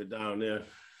I have it down there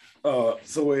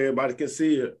so everybody can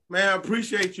see it. Man, I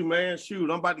appreciate you, man. Shoot,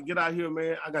 I'm about to get out here,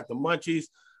 man. I got the munchies.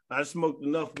 I smoked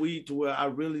enough weed to where I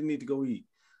really need to go eat.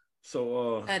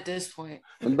 So at this point.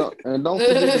 And don't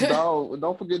forget the dog.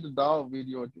 Don't forget the dog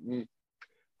video at the end.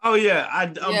 Oh yeah,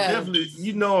 I'm definitely,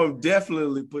 I'm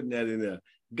definitely putting that in there.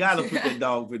 Gotta put that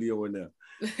dog video in there.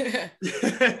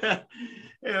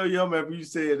 Hell yeah, man, you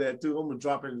said that too. I'm gonna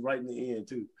drop it right in the end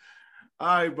too. All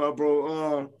right,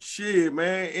 bro. Shit,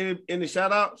 man. Any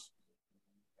shout outs?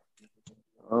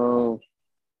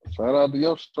 Shout out to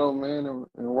your show, man,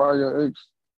 and Riah X.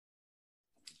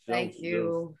 Thank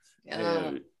you.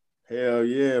 Hell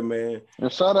yeah, man.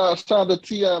 And shout out to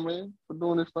T.I., man, for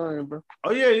doing this thing, bro.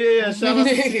 Oh, yeah. Shout out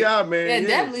to T.I., man. Yeah,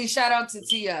 definitely shout out to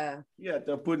T.I. Yeah,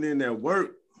 they're putting in that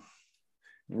work.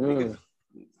 Yeah.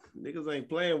 Niggas ain't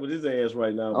playing with his ass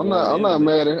right now. I'm not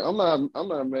mad at him. I'm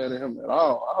not mad at him at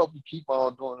all. I hope he keep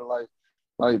on doing it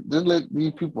like just let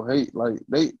these people hate. Like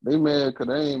they mad because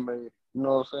they ain't made it. You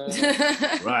know what I'm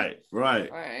saying? Right.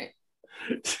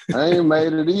 I ain't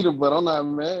made it either, but I'm not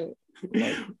mad.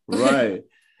 Right.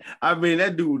 I mean,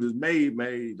 that dude is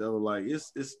made though. Like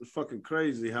it's fucking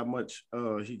crazy how much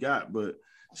he got, but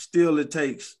still it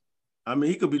takes. I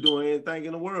mean, he could be doing anything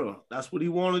in the world. That's what he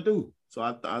want to do. So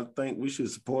I think we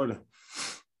should support him.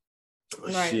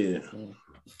 Right. Shit.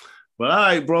 But all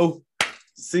right, bro.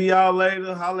 See y'all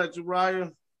later. Holla at you, Riah.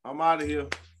 I'm out of here.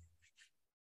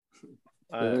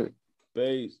 All right.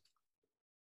 Peace.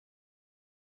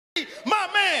 My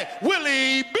man,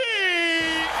 Willie Bee.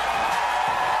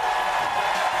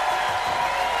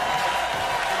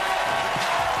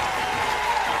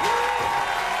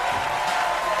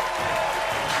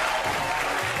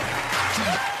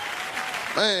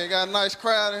 Man, got a nice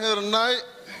crowd in here tonight.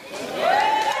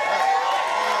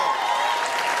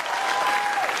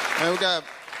 And we got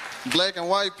black and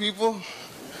white people.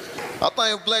 I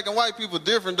think black and white people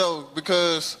different though,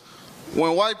 because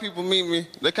when white people meet me,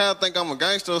 they kind of think I'm a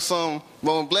gangster or something,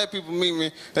 but when black people meet me,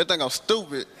 they think I'm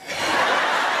stupid.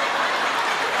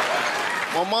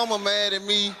 My mama mad at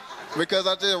me because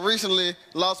I just recently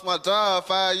lost my job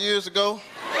 5 years ago.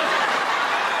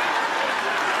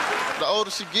 The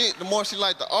older she get, the more she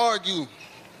like to argue.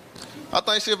 I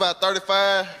think she about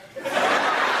 35.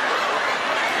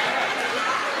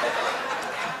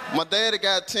 My daddy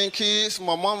got 10 kids,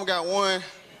 my mama got 1.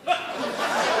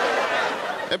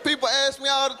 And people ask me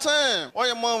all the time, why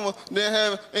your mama didn't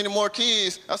have any more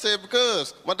kids? I said,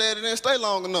 because my daddy didn't stay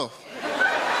long enough.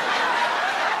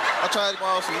 I tried to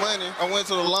borrow some money. I went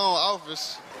to the loan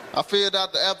office. I filled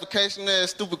out the application. There had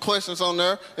stupid questions on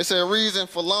there. It said reason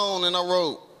for loan, and I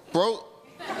wrote, broke.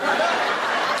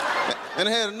 And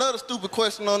it had another stupid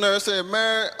question on there. It said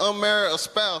married, unmarried, or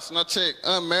spouse. And I checked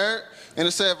unmarried. And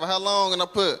it said for how long? And I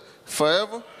put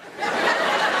forever.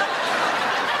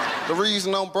 The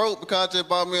reason I'm broke because I just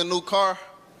bought me a new car.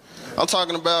 I'm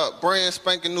talking about brand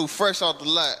spanking new, fresh off the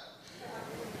lot.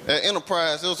 At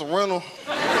Enterprise, it was a rental.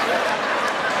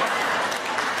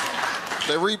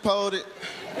 They repoed it.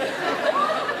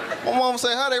 My mama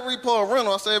said, how they repo a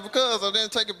rental? I said, because I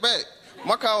didn't take it back.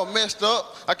 My car was messed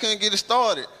up. I couldn't get it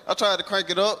started. I tried to crank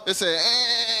it up. It said,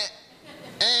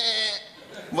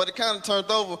 but it kind of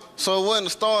turned over, so it wasn't the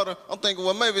starter. I'm thinking,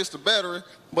 well, maybe it's the battery,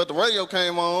 but the radio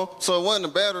came on, so it wasn't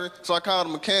the battery. So I called a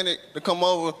mechanic to come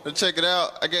over to check it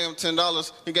out. I gave him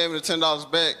 $10. He gave me the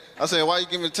 $10 back. I said, why you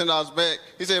give me the $10 back?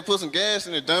 He said, put some gas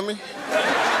in it, dummy.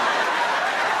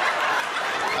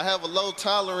 I have a low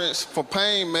tolerance for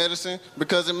pain medicine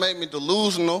because it made me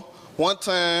delusional. One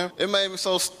time, it made me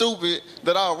so stupid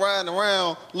that I was riding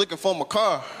around looking for my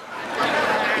car.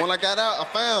 When I got out, I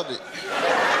found it.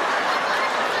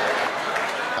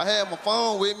 I had my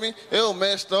phone with me. It was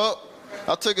messed up.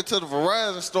 I took it to the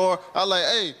Verizon store. I was like,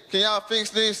 hey, can y'all fix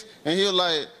this? And he was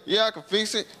like, yeah, I can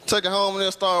fix it. Took it home and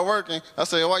it started working. I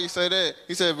said, why you say that?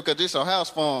 He said, because this your house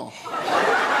phone.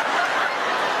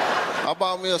 I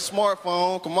bought me a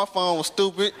smartphone because my phone was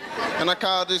stupid. And I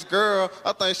called this girl.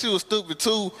 I think she was stupid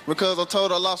too because I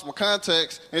told her I lost my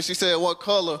contacts. And she said, what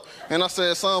color? And I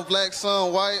said, some black,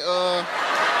 some white.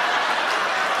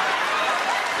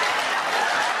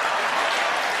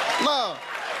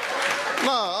 No,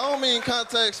 I don't mean mean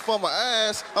contacts for my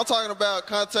eyes. I'm talking about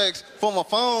contacts for my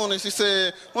phone. And she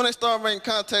said, when they start making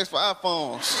contacts for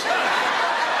iPhones.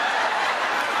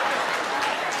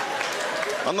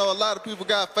 I know a lot of people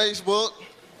got Facebook.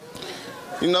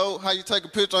 You know, how you take a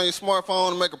picture on your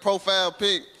smartphone and make a profile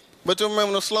pic. But you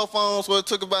remember the slow phones where it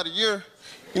took about a year?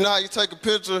 You know how you take a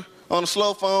picture on a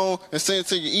slow phone and send it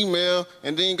to your email,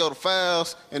 and then you go to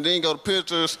files, and then you go to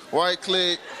pictures, right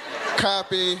click,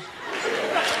 copy,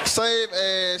 save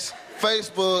as,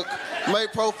 Facebook,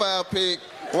 make profile pic,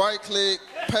 right click,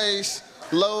 paste,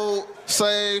 load,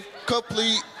 save,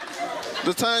 complete.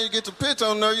 The time you get the picture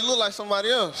on there, you look like somebody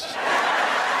else.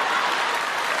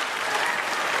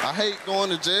 I hate going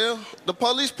to jail. The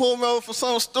police pulled me over for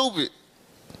something stupid.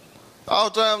 I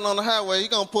was driving on the highway, he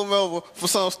gonna pull me over for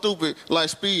something stupid like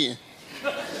speeding.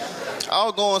 I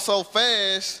was going so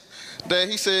fast that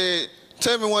he said,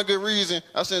 tell me one good reason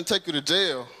I shouldn't take you to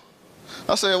jail.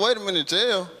 I said, wait a minute,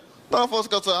 jail? Thought I'm supposed to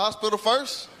go to the hospital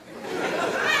first?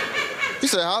 He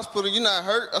said, hospital, you not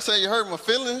hurt? I said, you hurt my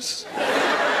feelings?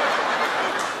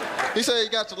 He said, you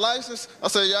got your license? I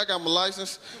said, yeah, I got my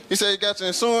license. He said, you got your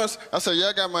insurance? I said, yeah,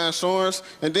 I got my insurance.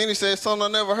 And then he said something I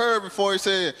never heard before. He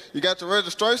said, you got your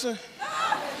registration?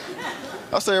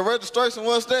 I said, registration,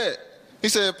 what's that? He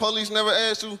said, police never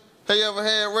asked you, have you ever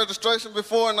had registration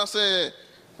before? And I said,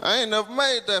 I ain't never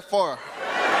made that far.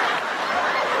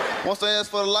 Once they asked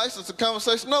for the license, the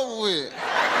conversation over with.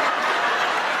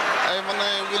 Hey, my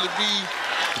name Willie Bee.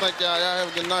 Thank y'all. Y'all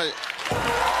have a good night.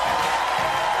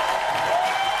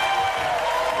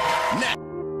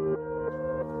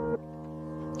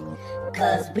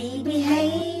 Cause we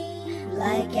behave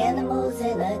like animals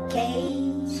in a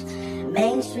cage.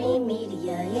 Mainstream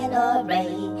media in array.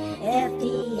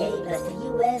 FDA plus the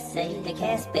USA. They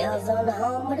cast spells on the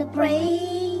home of the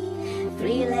brave.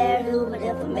 Free Larry Hoover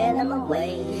for minimum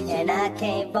wage. And I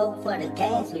can't vote for the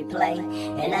games we play.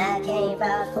 And I can't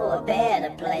vouch for a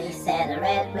better place. And a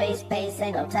rat race pace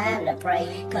ain't no time to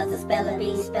pray. Cause the spelling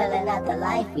bee spelling out the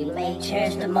life we made.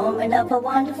 Cherish the moment of a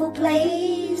wonderful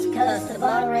place. Cause the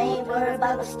bar ain't worried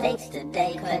about mistakes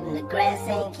today. Cutting the grass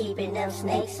ain't keeping them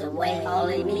snakes away.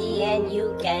 Only me and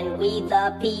you can, we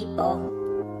the people.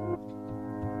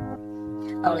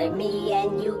 Only me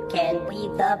and you can, we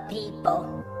the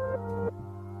people.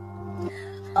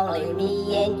 Only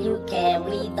me and you can,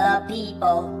 we the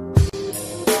people.